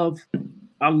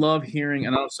love hearing,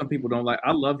 and I know some people don't like.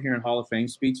 I love hearing Hall of Fame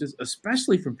speeches,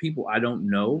 especially from people I don't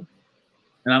know,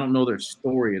 and I don't know their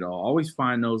story at all. I always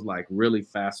find those like really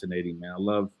fascinating, man. I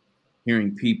love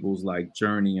hearing people's like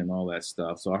journey and all that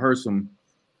stuff. So I heard some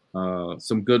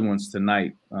good ones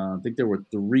tonight. I think there were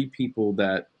 3 people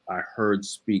that I heard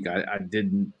speak. I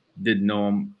didn't know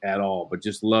them at all, but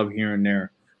just love hearing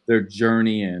their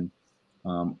journey and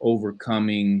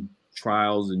overcoming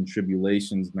trials and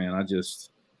tribulations, man. I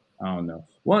don't know.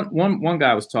 One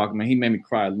guy was talking, man. He made me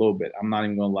cry a little bit. I'm not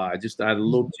even gonna lie. I had a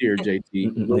little tear,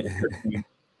 JT.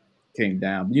 Came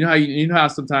down. You know how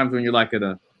sometimes when you're like at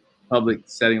a public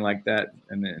setting like that,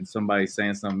 and somebody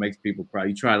saying something makes people cry.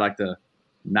 You try like to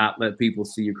not let people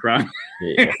see you cry.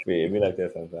 Yeah, it be like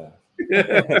that sometimes.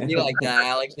 Be like that,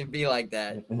 Alex. It'd be like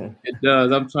that. It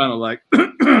does. I'm trying to like.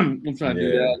 I'm trying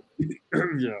to do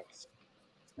that.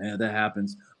 Yeah, that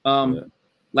happens.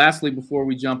 Lastly, before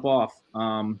we jump off,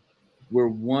 we're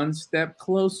one step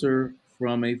closer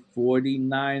from a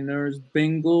 49ers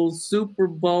Bengals Super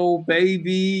Bowl,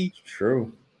 baby.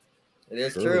 True. It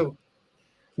is true.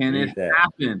 Can it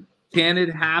happen? Can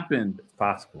it happen? It's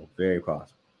possible. Very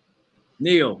possible.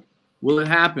 Neil, will it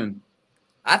happen?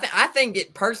 I think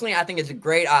it's a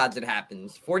great odds it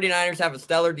happens. 49ers have a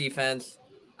stellar defense.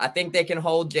 I think they can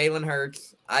hold Jalen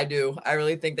Hurts. I do. I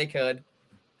really think they could.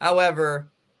 However,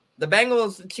 the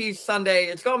Bengals Chiefs Sunday,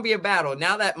 it's going to be a battle.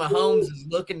 Now that Mahomes is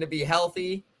looking to be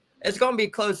healthy, it's going to be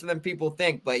closer than people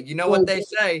think. But you know what they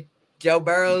say? Joe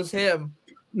Burrow's him.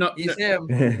 No, He's him.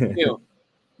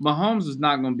 Mahomes is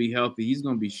not going to be healthy. He's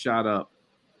going to be shot up.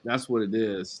 That's what it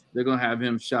is. They're going to have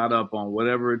him shot up on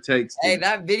whatever it takes. Hey,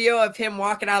 that video of him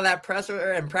walking out of that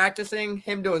presser and practicing,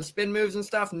 him doing spin moves and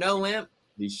stuff, no limp.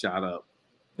 He's shot up.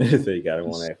 So you got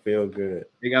him on that feel good.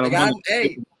 They got him on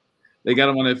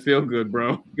that feel good,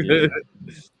 bro. Yeah.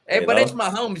 Hey, but it's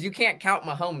Mahomes. You can't count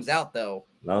Mahomes out, though.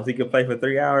 As long as he can play for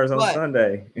 3 hours on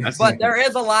Sunday. But there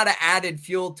is a lot of added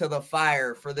fuel to the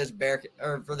fire for this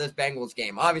Bengals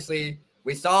game. Obviously,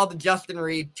 we saw the Justin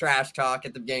Reed trash talk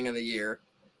at the beginning of the year.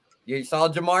 You saw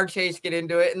Jamar Chase get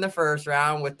into it in the first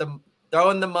round with the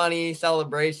throwing the money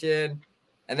celebration,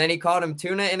 and then he called him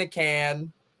tuna in a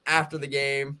can after the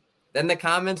game. Then the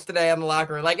comments today on the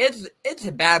locker room, like it's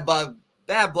a bad blood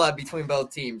between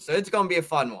both teams, so it's going to be a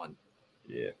fun one.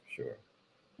 Yeah, sure.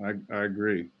 I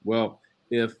agree. Well,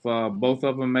 if both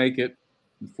of them make it,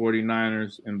 the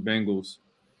 49ers and Bengals,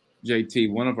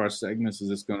 JT, one of our segments is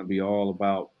just going to be all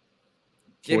about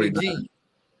Jimmy G.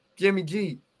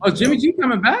 Oh, Jimmy G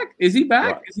coming back? Is he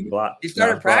back? He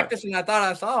started practicing. I thought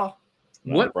I saw.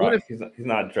 What if he's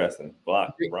not dressing?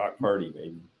 Brock Purdy,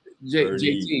 baby.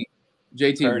 JT.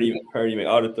 Purdy made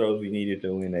all the throws we needed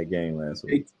to win that game last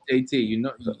week. JT, you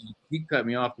know, he cut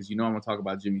me off because you know I'm going to talk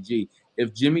about Jimmy G.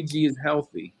 If Jimmy G is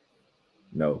healthy.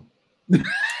 No. You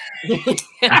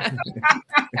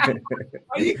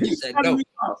said no.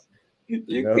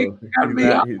 You're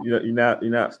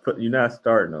not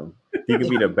starting him. He could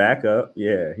be the backup.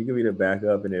 Yeah, he could be the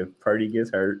backup. And if Purdy gets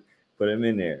hurt, put him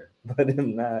in there. Put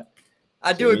him not.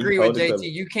 I do agree with JT.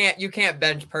 You can't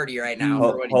bench Purdy right now.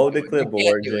 Hold the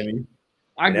clipboard, Jimmy.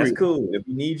 I agree. That's cool. If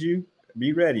we need you,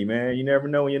 be ready, man. You never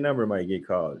know when your number might get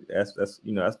called. That's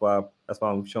why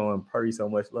I'm showing Purdy so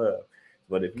much love.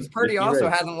 But if Purdy also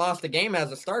hasn't lost a game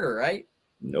as a starter, right?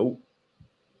 Nope.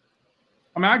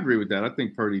 I mean, I agree with that. I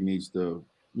think Purdy needs to,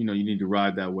 you need to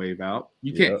ride that wave out.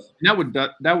 You can't.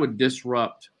 That would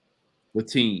disrupt the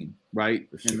team, right?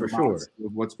 For sure.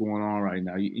 With what's going on right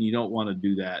now, you don't want to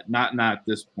do that. Not at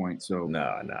this point. So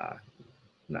nah.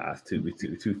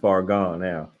 It's too far gone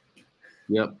now.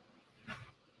 Yep.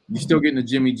 You still getting the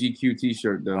Jimmy GQ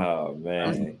T-shirt though? Oh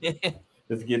man,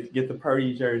 just get the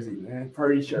Purdy jersey, man.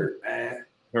 Purdy shirt, man.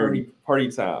 Purdy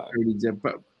time. Is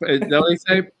that what they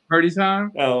say? Purdy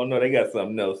time? I don't know. They got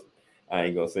something else. I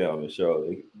ain't gonna say on the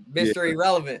show. Mr.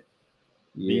 Irrelevant.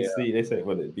 BC. Yeah. They say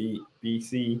what it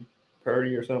BC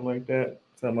Purdy or something like that.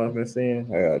 Something I've been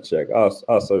seeing. I gotta check.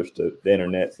 I'll search the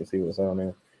internet and see what's on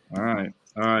there. All right.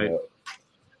 Well,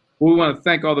 we want to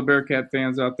thank all the Bearcat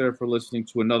fans out there for listening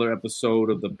to another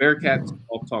episode of the Bearcats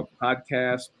Golf Talk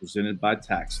podcast presented by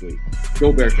Taxley.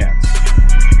 Go Bearcats.